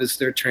critical of is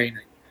their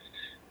training.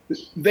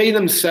 They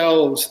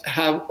themselves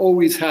have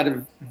always had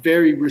a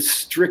very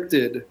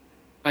restricted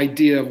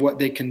idea of what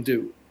they can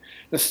do.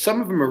 Now, some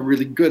of them are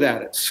really good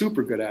at it,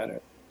 super good at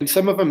it, and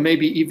some of them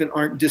maybe even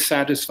aren't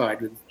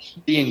dissatisfied with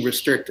being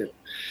restricted.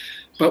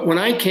 But when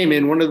I came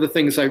in, one of the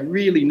things I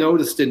really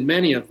noticed in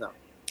many of them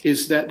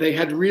is that they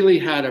had really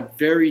had a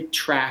very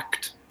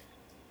tracked,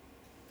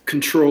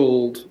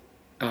 controlled,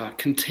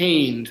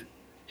 contained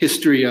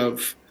history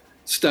of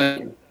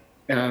studying.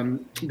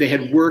 They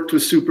had worked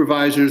with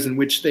supervisors in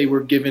which they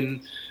were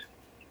given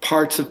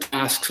parts of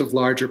tasks of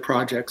larger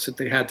projects that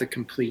they had to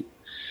complete.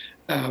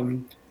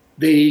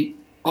 They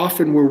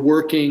often were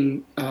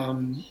working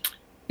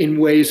in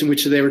ways in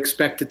which they were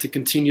expected to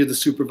continue the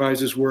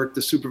supervisor's work.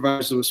 The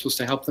supervisor was supposed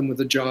to help them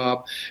with a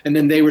job, and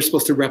then they were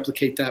supposed to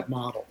replicate that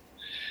model.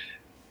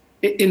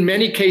 In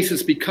many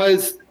cases,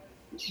 because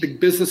the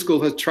business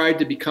school has tried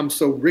to become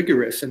so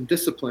rigorous and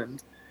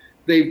disciplined,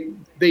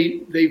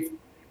 they've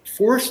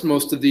forced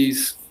most of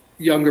these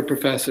younger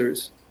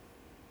professors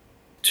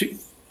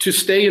to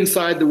stay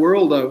inside the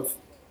world of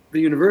the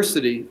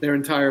university their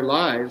entire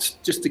lives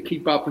just to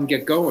keep up and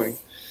get going.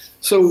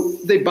 So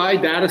they buy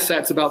data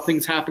sets about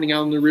things happening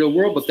out in the real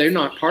world, but they're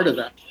not part of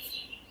that.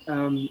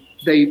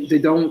 They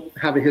don't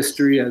have a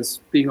history as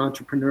being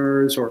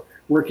entrepreneurs or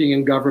working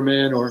in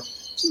government or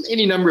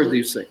any number of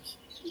these things,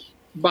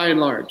 by and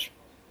large.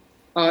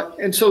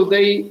 And so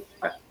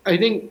I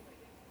think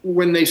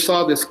when they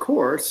saw this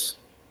course,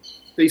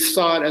 they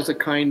saw it as a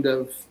kind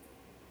of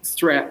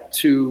threat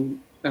to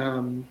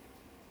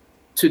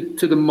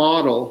the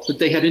model that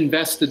they had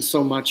invested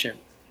so much in,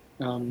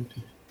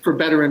 for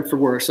better and for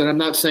worse. And I'm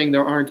not saying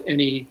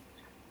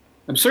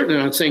I'm certainly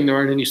not saying there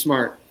aren't any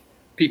smart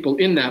people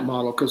in that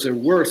model, because there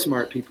were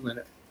smart people in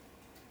it.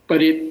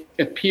 But it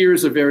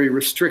appears a very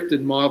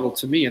restricted model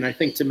to me, and I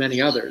think to many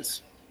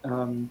others.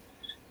 And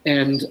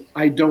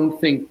I don't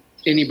think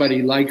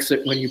anybody likes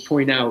it when you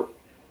point out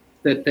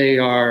that they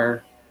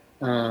are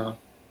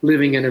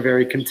living in a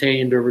very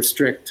contained or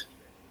restricted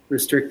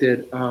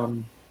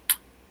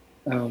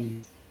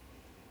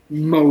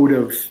mode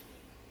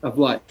of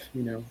life,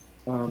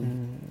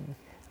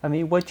 I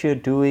mean, what you're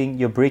doing,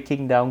 you're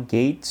breaking down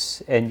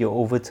gates and you're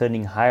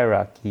overturning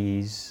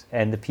hierarchies,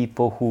 and the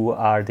people who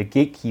are the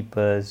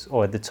gatekeepers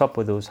or at the top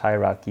of those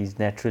hierarchies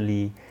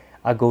naturally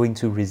are going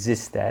to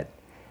resist that,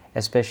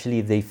 especially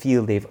if they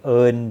feel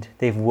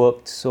they've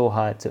worked so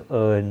hard to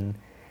earn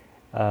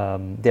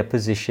their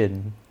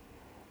position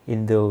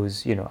in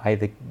those,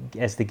 either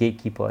as the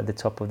gatekeeper or at the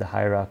top of the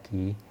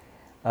hierarchy.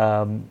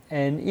 And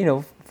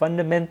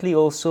fundamentally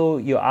also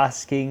you're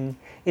asking,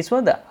 it's one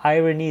of the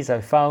ironies I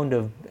found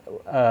of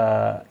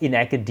in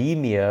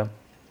academia,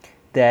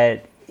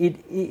 that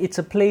it's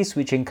a place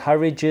which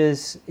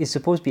is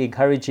supposed to be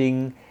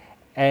encouraging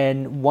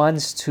and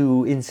wants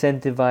to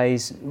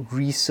incentivize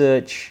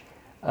research,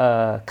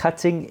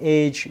 cutting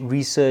edge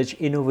research,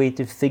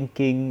 innovative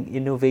thinking,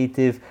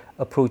 innovative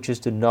approaches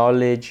to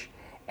knowledge,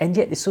 and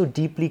yet it's so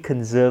deeply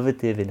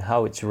conservative in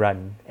how it's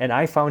run. And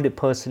I found it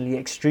personally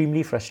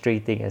extremely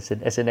frustrating as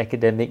an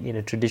academic in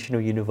a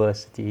traditional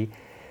university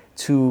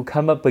to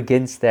come up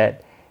against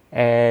that.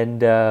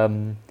 And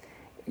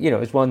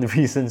it's one of the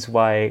reasons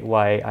why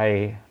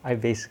I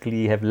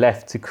basically have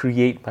left to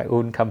create my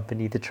own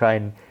company to try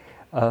and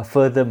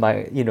further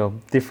my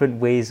different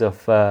ways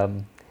of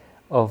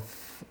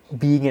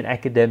being an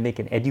academic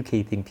and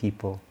educating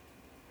people.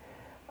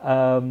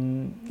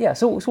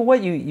 So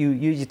what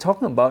you're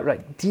talking about,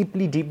 right,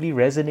 deeply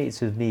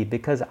resonates with me,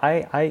 because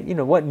I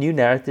what New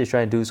Narrative is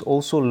trying to do is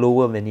also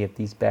lower many of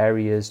these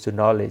barriers to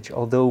knowledge,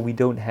 although we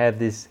don't have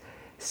this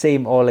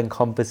same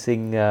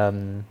all-encompassing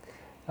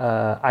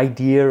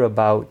idea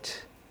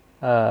about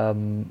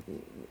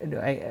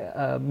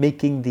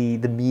making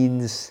the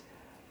means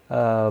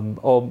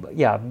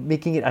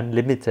making it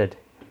unlimited.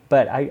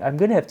 But I'm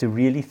going to have to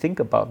really think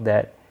about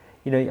that.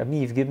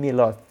 You've given me a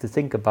lot to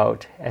think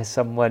about as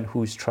someone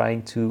who's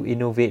trying to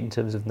innovate in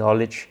terms of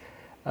knowledge,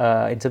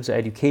 in terms of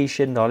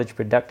education, knowledge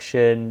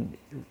production,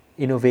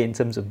 innovate in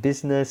terms of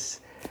business.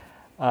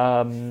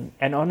 And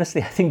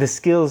honestly, I think the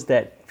skills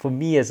that for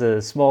me as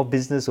a small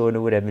business owner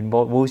would have been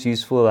most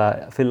useful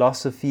are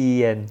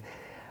philosophy and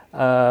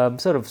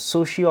sort of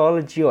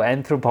sociology or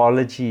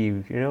anthropology,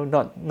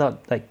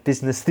 not like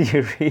business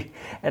theory.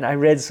 And I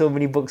read so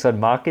many books on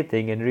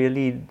marketing, and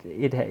really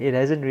it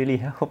hasn't really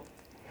helped.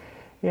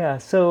 Yeah,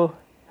 so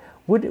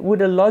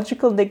would a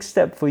logical next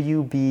step for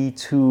you be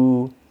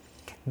to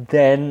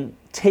then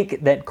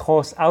take that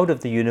course out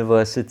of the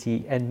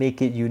university and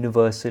make it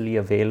universally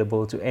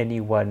available to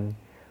anyone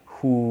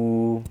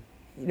who,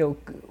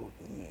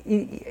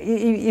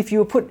 if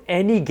you put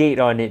any gate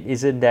on it,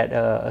 isn't that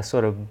a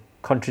sort of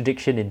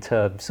contradiction in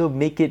terms? So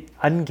make it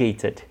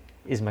ungated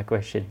is my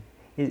question.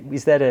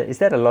 Is that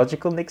a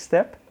logical next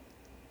step?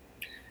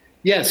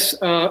 Yes,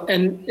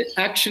 and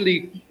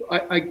actually,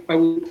 I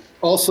would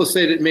also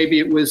say that maybe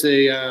it was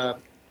a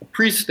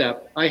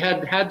pre-step. I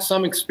had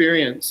some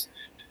experience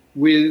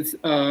with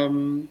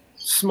mostly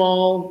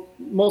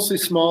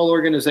small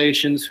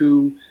organizations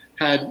who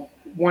had,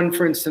 one,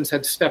 for instance,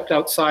 had stepped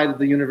outside of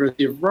the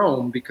University of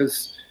Rome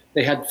because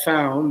they had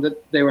found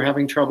that they were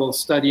having trouble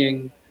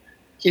studying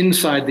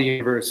inside the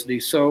university.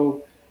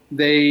 So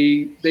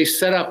they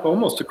set up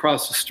almost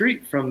across the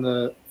street from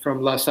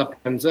La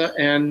Sapienza,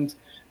 and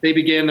they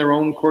began their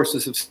own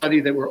courses of study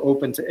that were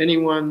open to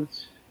anyone.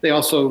 They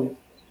also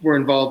were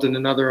involved in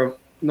another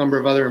number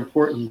of other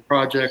important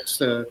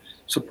projects,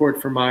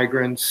 support for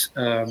migrants,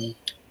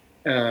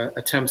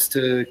 attempts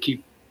to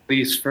keep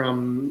police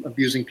from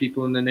abusing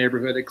people in the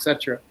neighborhood,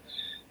 etc.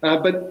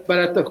 But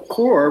at the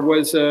core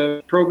was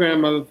a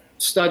program of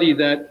study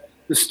that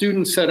the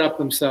students set up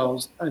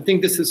themselves. I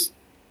think this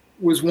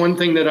was one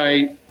thing that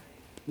I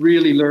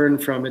really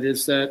learned from it,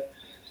 is that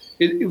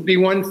it would be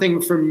one thing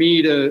for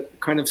me to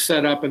kind of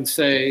set up and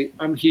say,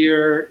 I'm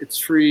here, it's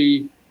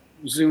free,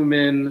 Zoom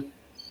in,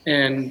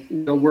 and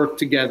work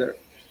together.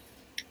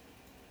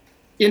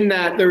 In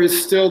that, there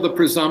is still the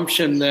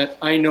presumption that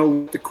I know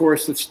what the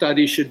course of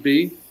study should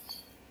be.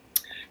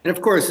 And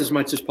of course, as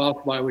much as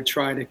possible, I would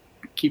try to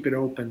keep it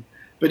open.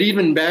 But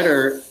even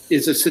better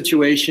is a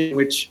situation in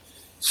which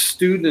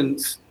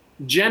students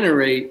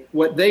generate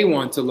what they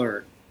want to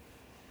learn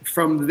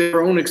from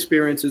their own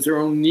experiences, their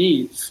own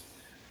needs.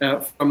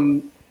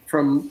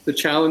 From the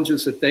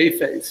challenges that they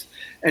face.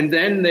 And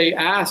then they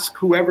ask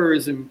whoever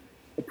is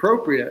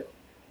appropriate,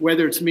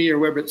 whether it's me or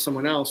whether it's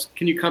someone else,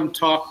 can you come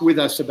talk with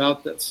us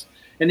about this?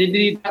 And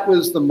indeed, that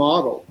was the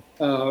model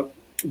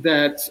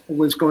that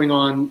was going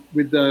on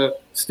with the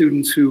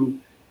students who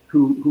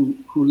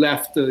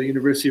left the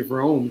University of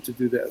Rome to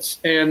do this.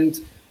 And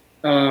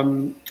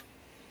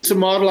it's a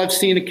model I've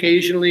seen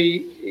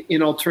occasionally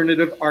in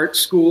alternative art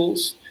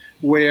schools,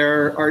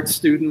 where art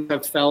students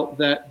have felt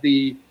that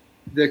the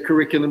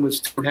curriculum was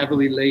too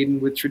heavily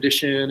laden with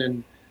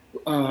tradition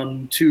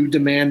and too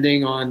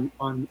demanding on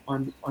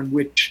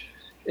which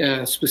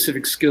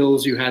specific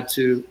skills you had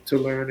to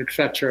learn,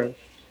 etc.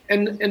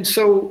 And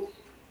so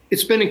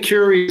it's been a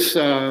curious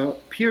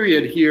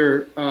period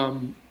here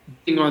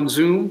being on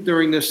Zoom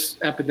during this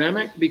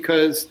epidemic,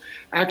 because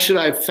actually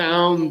I've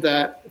found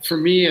that for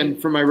me and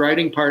for my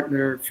writing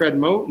partner, Fred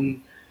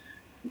Moten,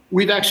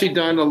 we've actually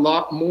done a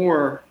lot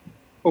more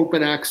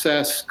open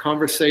access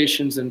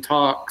conversations and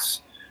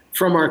talks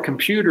from our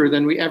computer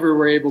than we ever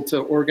were able to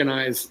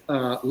organize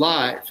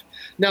live.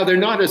 Now, they're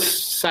not as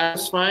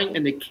satisfying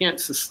and they can't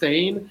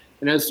sustain.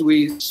 And as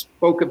we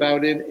spoke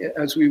about it,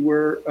 as we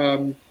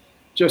were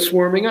just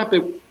warming up,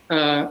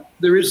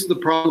 there is the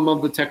problem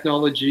of the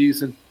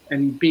technologies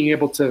and being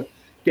able to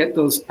get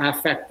those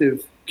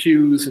affective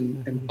cues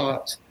and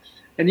thoughts.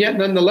 And yet,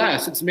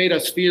 nonetheless, it's made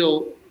us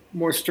feel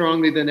more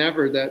strongly than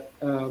ever that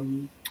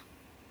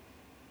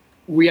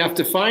we have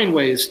to find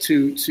ways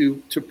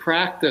to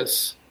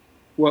practice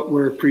what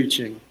we're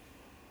preaching.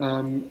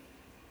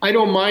 I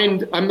don't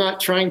mind, I'm not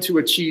trying to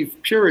achieve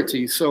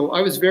purity. So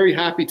I was very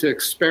happy to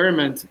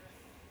experiment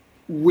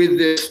with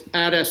this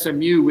at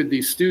SMU with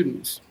these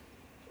students.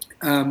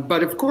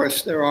 But of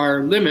course, there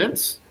are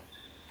limits,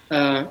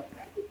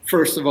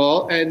 first of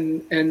all.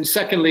 And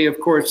secondly, of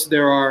course,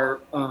 there are,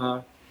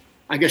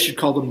 I guess you'd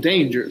call them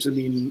dangers. I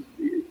mean,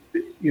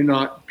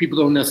 people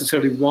don't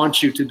necessarily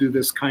want you to do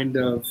this kind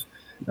of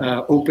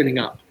opening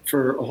up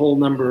for a whole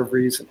number of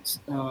reasons.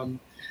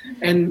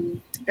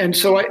 And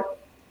so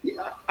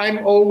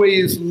I'm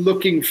always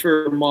looking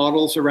for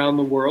models around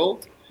the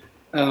world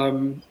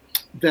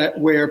that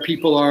where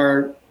people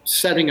are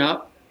setting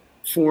up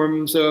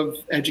forms of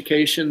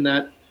education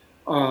that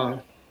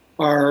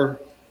are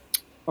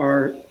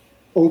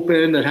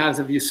open, that has,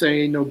 as you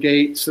say, no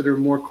gates, that are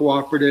more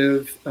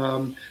cooperative,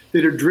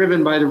 that are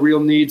driven by the real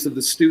needs of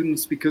the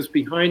students, because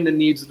behind the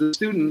needs of the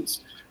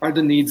students are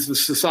the needs of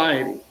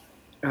society.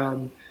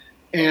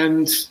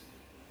 And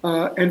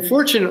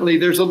fortunately,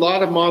 there's a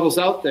lot of models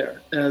out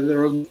there.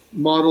 There are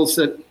models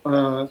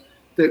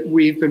that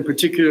we've been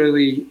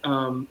particularly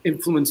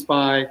influenced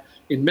by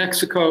in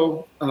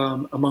Mexico,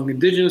 among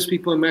indigenous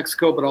people in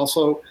Mexico, but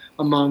also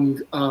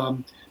among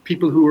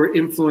people who were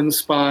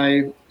influenced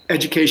by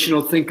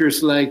educational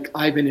thinkers like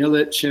Ivan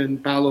Illich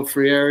and Paulo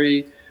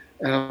Freire.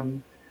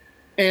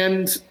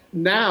 And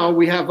now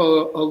we have a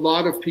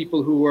lot of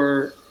people who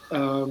are,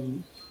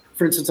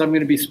 for instance, I'm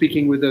going to be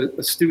speaking with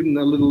a student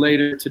a little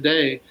later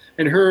today,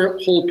 and her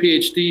whole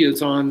PhD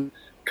is on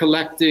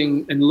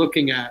collecting and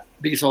looking at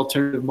these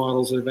alternative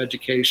models of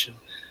education.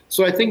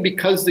 So I think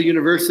because the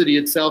university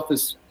itself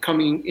is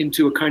coming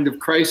into a kind of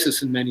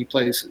crisis in many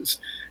places,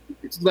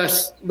 it's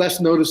less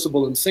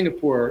noticeable in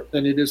Singapore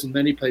than it is in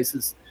many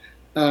places.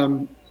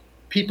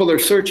 People are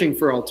searching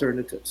for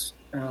alternatives,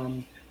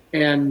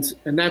 and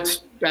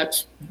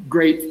that's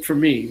great for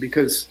me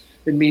because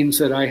it means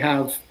that I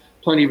have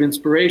plenty of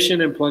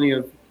inspiration and plenty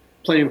of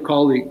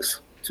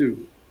colleagues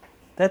too.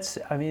 That's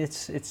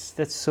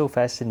so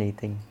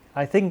fascinating.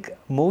 I think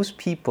most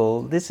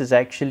people, this is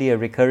actually a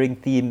recurring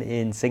theme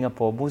in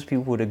Singapore. Most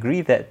people would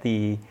agree that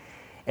the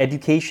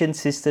education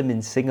system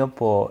in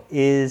Singapore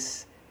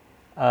is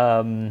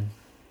not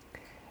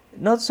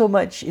so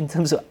much in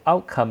terms of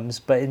outcomes,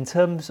 but in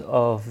terms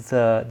of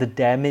the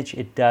damage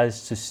it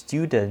does to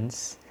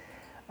students,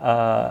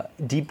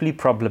 deeply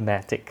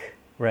problematic,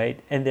 right?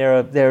 And there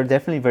are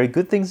definitely very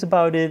good things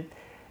about it.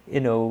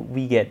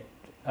 We get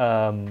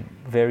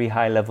very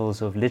high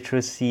levels of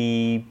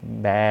literacy,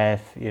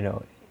 math,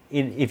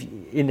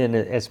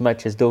 as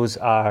much as those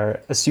are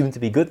assumed to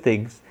be good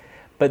things,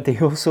 but they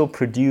also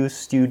produce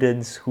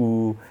students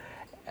who,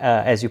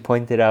 as you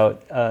pointed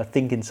out,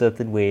 think in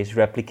certain ways,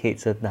 replicate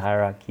certain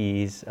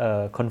hierarchies,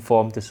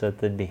 conform to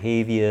certain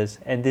behaviors,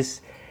 and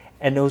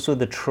also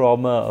the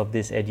trauma of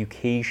this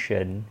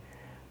education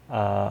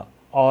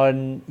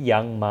on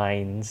young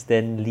minds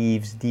then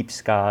leaves deep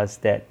scars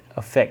that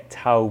affect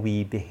how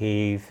we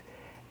behave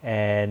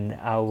and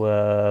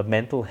our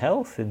mental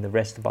health in the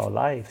rest of our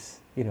lives.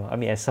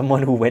 As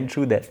someone who went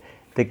through the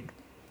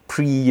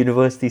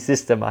pre-university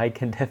system, I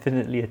can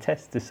definitely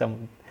attest to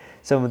some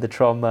of the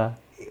trauma.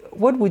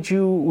 What would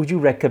you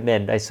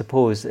recommend, I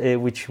suppose,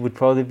 which would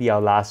probably be our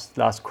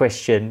last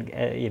question?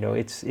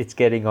 It's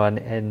getting on,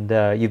 and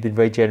you've been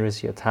very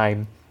generous with your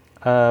time.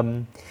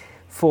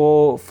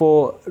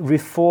 For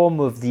reform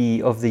of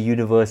the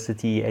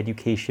university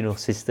educational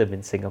system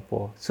in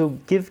Singapore. So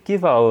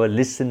give our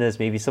listeners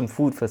maybe some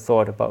food for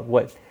thought about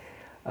what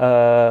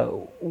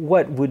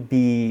would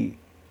be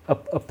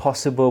a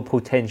possible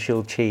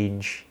potential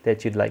change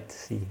that you'd like to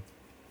see.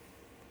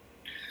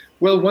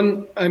 Well,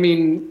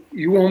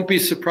 you won't be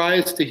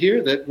surprised to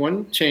hear that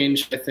one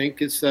change, I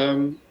think, is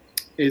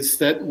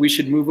that we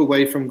should move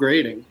away from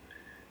grading.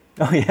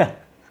 Oh yeah.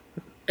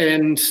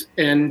 And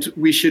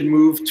we should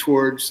move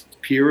towards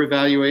peer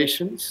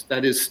evaluations.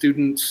 That is,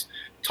 students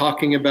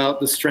talking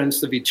about the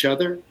strengths of each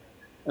other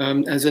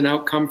as an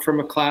outcome from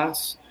a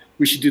class.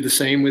 We should do the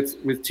same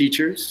with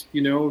teachers.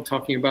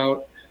 Talking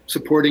about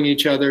supporting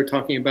each other,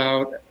 talking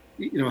about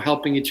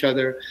helping each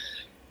other.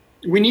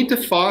 We need to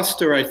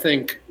foster. I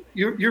think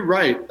you're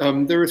right.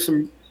 There's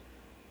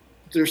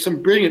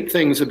some brilliant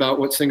things about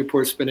what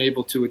Singapore's been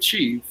able to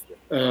achieve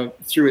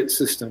through its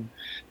system.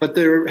 But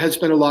there has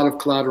been a lot of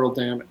collateral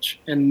damage.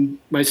 And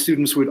my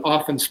students would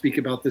often speak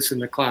about this in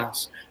the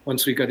class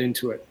once we got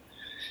into it.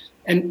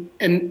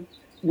 And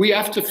we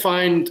have to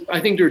find, I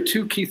think there are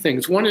two key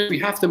things. One is we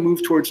have to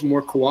move towards a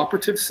more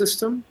cooperative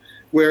system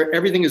where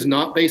everything is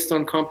not based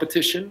on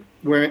competition,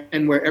 where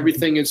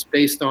everything is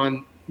based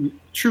on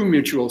true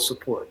mutual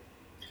support,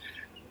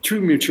 true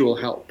mutual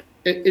help.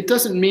 It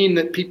doesn't mean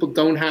that people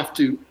don't have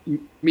to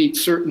meet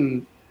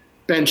certain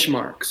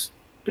benchmarks,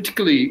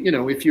 particularly,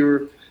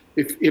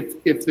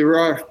 if there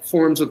are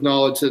forms of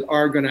knowledge that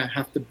are going to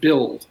have to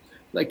build,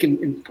 like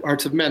in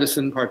parts of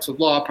medicine, parts of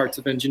law, parts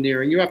of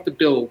engineering, you have to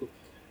build.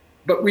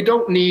 But we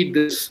don't need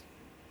this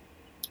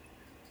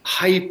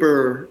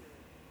hyper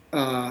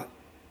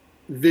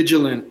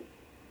vigilant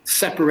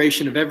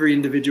separation of every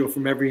individual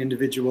from every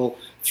individual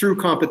through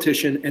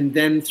competition and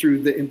then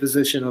through the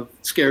imposition of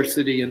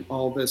scarcity and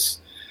all this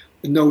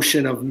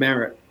notion of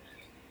merit.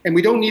 And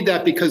we don't need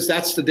that because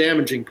that's the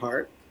damaging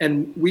part.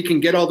 And we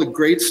can get all the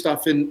great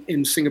stuff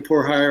in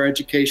Singapore higher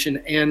education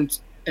and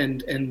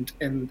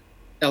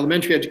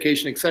elementary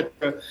education, etc.,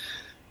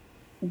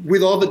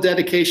 with all the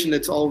dedication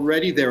that's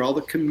already there, all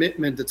the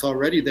commitment that's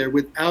already there,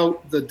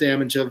 without the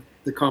damage of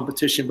the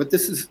competition. But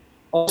this is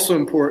also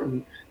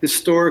important,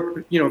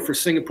 historic, for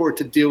Singapore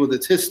to deal with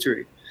its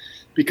history,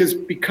 because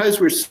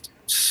we're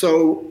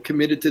so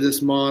committed to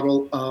this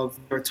model of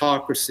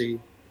meritocracy.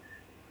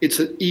 It's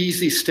an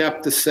easy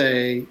step to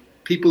say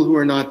people who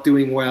are not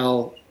doing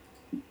well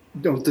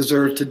don't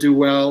deserve to do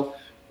well,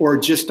 or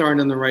just aren't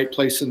in the right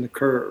place in the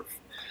curve.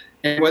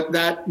 And what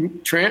that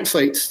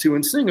translates to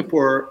in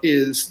Singapore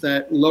is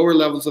that lower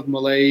levels of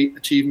Malay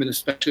achievement,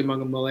 especially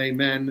among Malay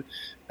men,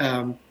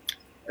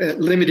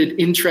 limited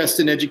interest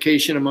in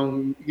education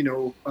among,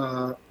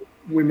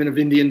 women of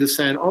Indian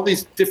descent, all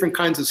these different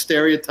kinds of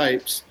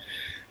stereotypes,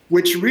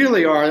 which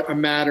really are a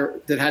matter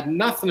that had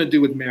nothing to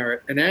do with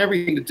merit and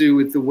everything to do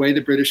with the way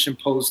the British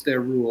imposed their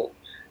rule,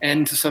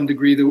 and to some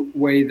degree the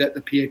way that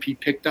the PAP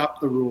picked up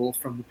the rule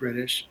from the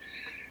British.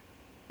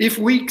 If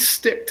we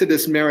stick to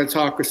this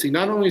meritocracy,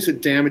 not only is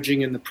it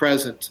damaging in the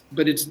present,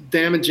 but it's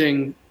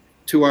damaging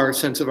to our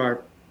sense of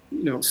our,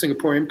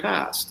 Singaporean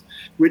past,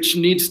 which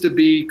needs to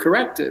be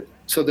corrected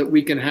so that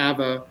we can have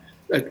a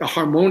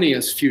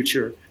harmonious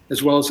future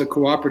as well as a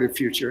cooperative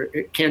future.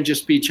 It can't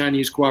just be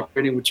Chinese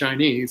cooperating with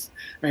Chinese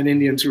and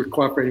Indians who are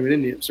cooperating with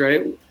Indians,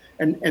 right?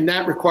 And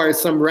that requires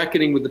some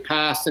reckoning with the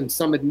past and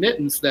some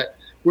admittance that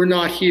we're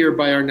not here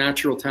by our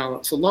natural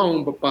talents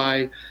alone, but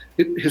by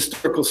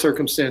historical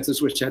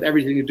circumstances which had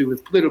everything to do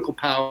with political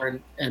power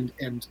and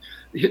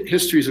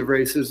histories of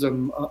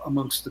racism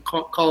amongst the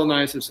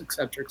colonizers, et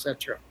cetera, et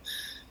cetera.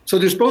 So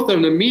there's both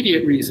an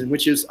immediate reason,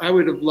 which is I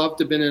would have loved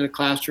to have been in a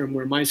classroom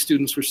where my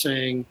students were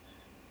saying,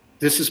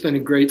 this has been a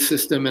great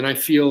system and I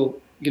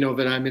feel,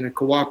 that I'm in a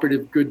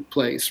cooperative, good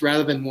place,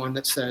 rather than one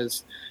that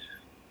says,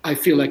 I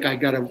feel like I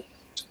got to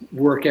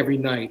work every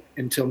night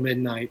until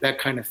midnight, that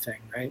kind of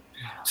thing, right?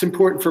 It's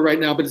important for right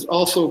now, but it's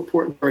also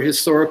important for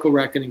historical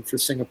reckoning for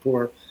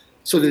Singapore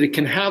so that it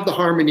can have the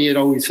harmony it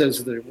always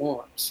says that it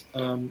wants.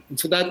 And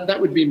so that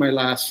would be my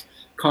last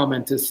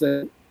comment, is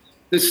that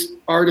this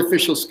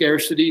artificial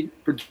scarcity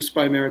produced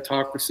by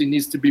meritocracy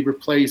needs to be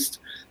replaced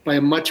by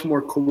a much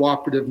more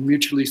cooperative,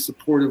 mutually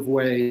supportive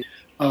way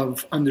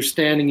of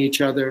understanding each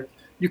other.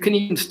 You can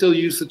even still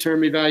use the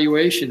term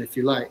evaluation if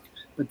you like,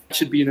 but that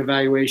should be an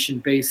evaluation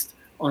based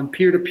on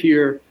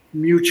peer-to-peer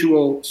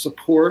mutual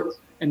support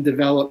and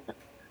development,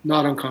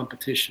 not on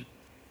competition.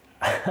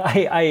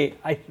 I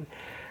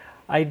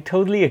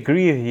totally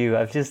agree with you.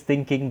 I'm just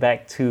thinking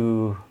back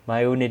to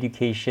my own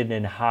education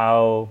and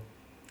how,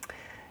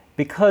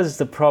 because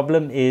the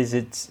problem is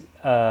it's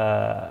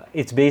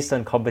based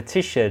on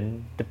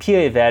competition, the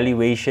peer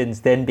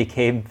evaluations then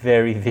became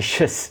very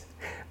vicious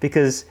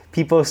because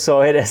people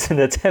saw it as an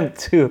attempt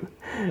to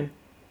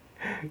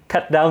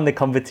cut down the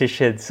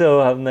competition. So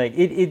I'm like,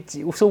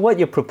 so what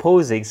you're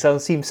proposing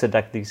seems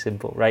seductively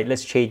simple, right?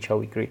 Let's change how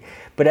we grade.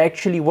 But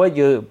actually what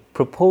you're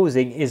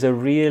proposing is a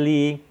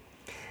really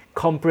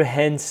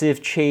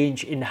comprehensive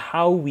change in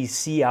how we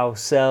see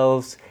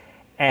ourselves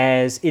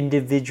as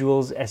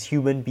individuals, as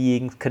human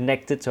beings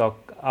connected to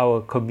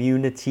our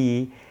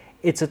community.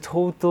 It's a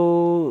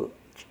total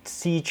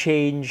sea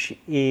change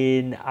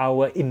in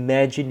our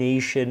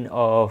imagination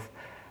of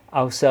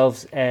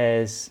ourselves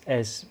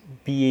as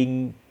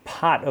being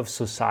part of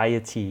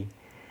society.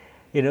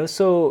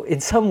 So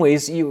in some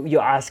ways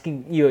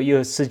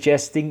you're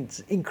suggesting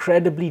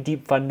incredibly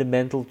deep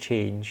fundamental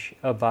change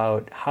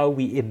about how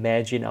we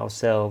imagine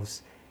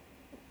ourselves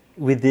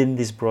within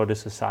this broader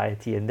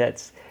society, and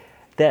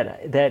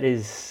that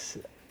is,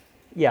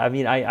 yeah, I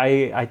mean,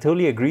 I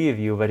totally agree with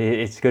you, but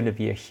it's going to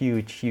be a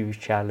huge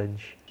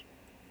challenge.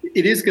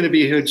 It is going to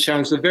be a huge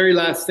challenge. The very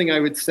last thing I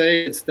would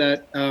say is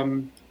that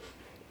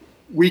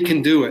we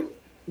can do it.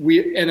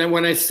 And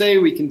when I say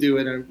we can do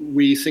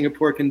it,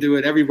 Singapore can do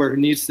it, everywhere who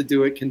needs to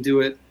do it can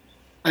do it.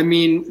 I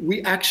mean,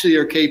 we actually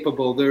are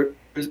capable. The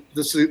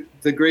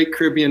great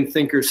Caribbean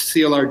thinker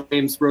C.L.R.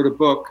 James wrote a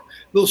book,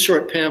 a little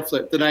short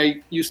pamphlet that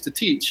I used to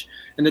teach.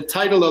 And the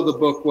title of the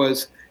book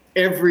was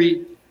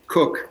Every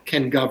Cook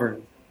Can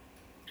Govern.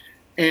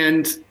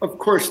 And of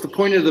course, the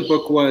point of the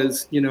book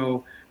was,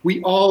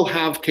 we all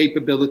have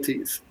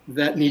capabilities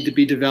that need to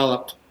be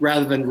developed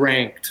rather than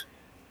ranked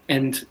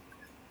and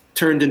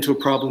turned into a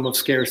problem of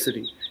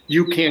scarcity.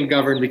 You can't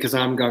govern because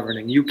I'm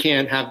governing. You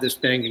can't have this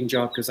banking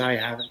job because I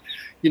haven't.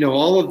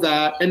 All of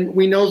that. And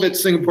we know that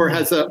Singapore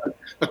has a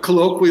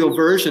colloquial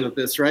version of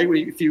this, right?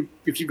 If you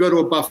go to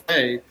a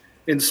buffet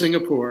in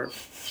Singapore,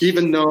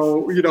 even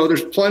though,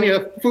 there's plenty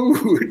of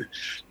food,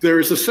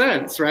 there's a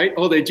sense, right?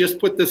 Oh, they just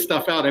put this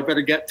stuff out, I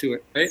better get to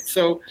it, right?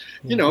 So,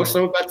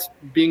 some of that's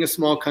being a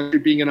small country,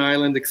 being an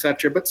island, et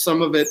cetera, but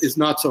some of it is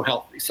not so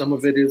healthy. Some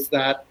of it is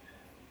that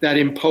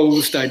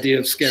imposed idea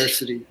of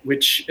scarcity,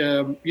 which,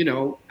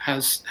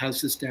 has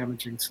this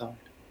damaging side.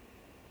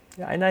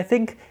 Yeah, and I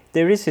think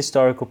there is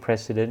historical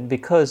precedent,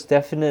 because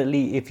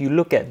definitely if you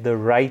look at the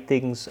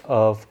writings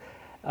of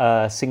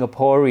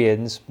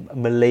Singaporeans,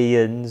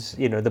 Malayans,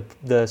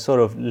 the sort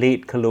of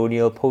late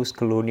colonial,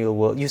 post-colonial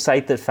world. You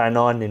cited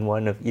Fanon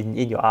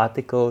in your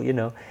article.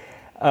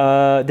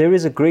 There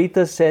is a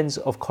greater sense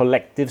of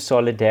collective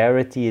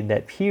solidarity in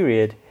that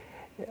period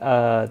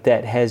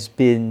that has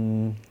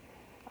been,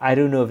 I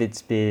don't know if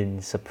it's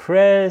been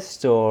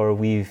suppressed or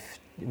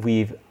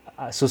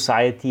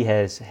society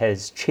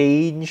has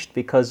changed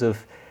because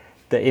of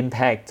the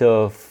impact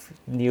of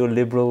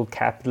neoliberal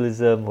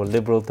capitalism or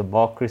liberal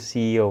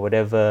democracy or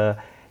whatever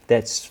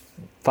that's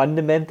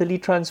fundamentally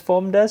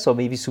transformed us, or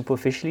maybe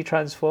superficially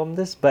transformed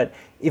us. But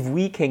if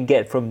we can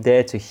get from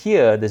there to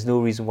here, there's no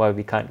reason why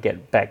we can't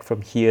get back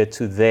from here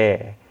to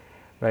there,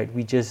 right?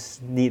 We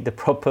just need the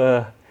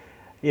proper,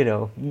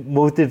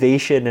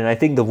 motivation, and I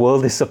think the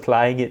world is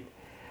supplying it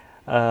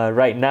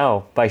right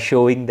now by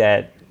showing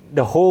that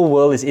the whole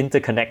world is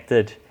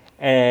interconnected,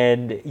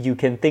 and you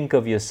can think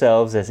of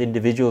yourselves as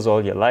individuals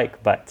all you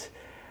like, but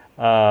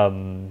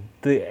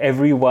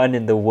everyone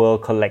in the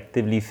world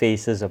collectively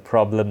faces a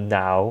problem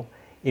now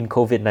in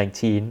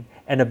COVID-19,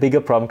 and a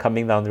bigger problem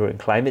coming down the road in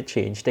climate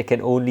change that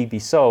can only be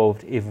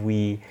solved if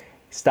we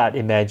start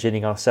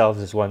imagining ourselves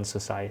as one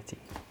society.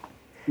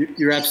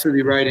 You're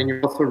absolutely right, and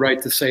you're also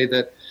right to say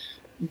that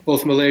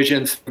both Malaysia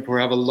and Singapore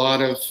have a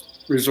lot of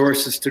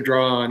resources to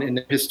draw on in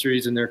their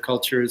histories and their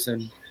cultures,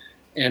 and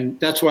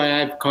that's why I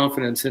have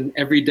confidence. And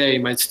every day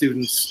my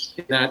students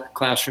in that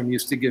classroom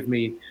used to give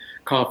me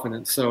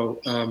confidence.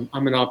 So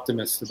I'm an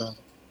optimist about it.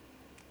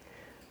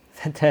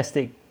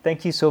 Fantastic.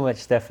 Thank you so much,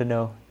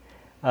 Stefano.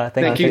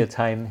 Thank you for your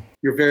time.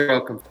 You're very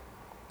welcome.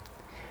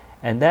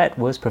 And that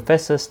was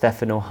Professor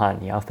Stefano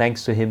Hani. Our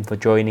thanks to him for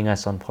joining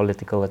us on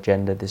Political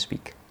Agenda this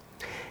week.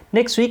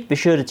 Next week, be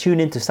sure to tune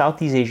in to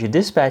Southeast Asia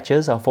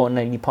Dispatches, our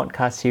fortnightly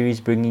podcast series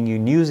bringing you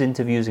news,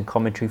 interviews, and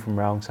commentary from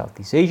around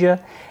Southeast Asia.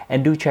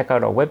 And do check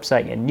out our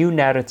website at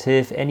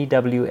newnaratif,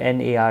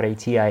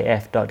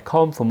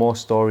 newnaratif.com for more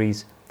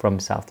stories from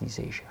Southeast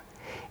Asia.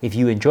 If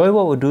you enjoy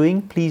what we're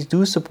doing, please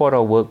do support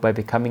our work by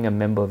becoming a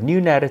member of New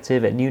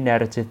Naratif at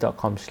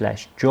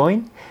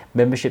newnaratif.com/join.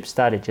 Memberships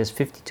start at just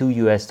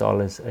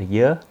 $52 a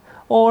year.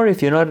 Or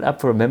if you're not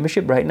up for a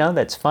membership right now,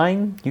 that's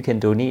fine. You can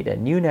donate at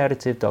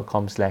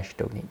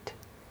newnaratif.com/donate.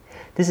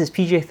 This is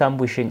PJ Thumb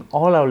wishing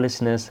all our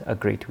listeners a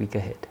great week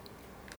ahead.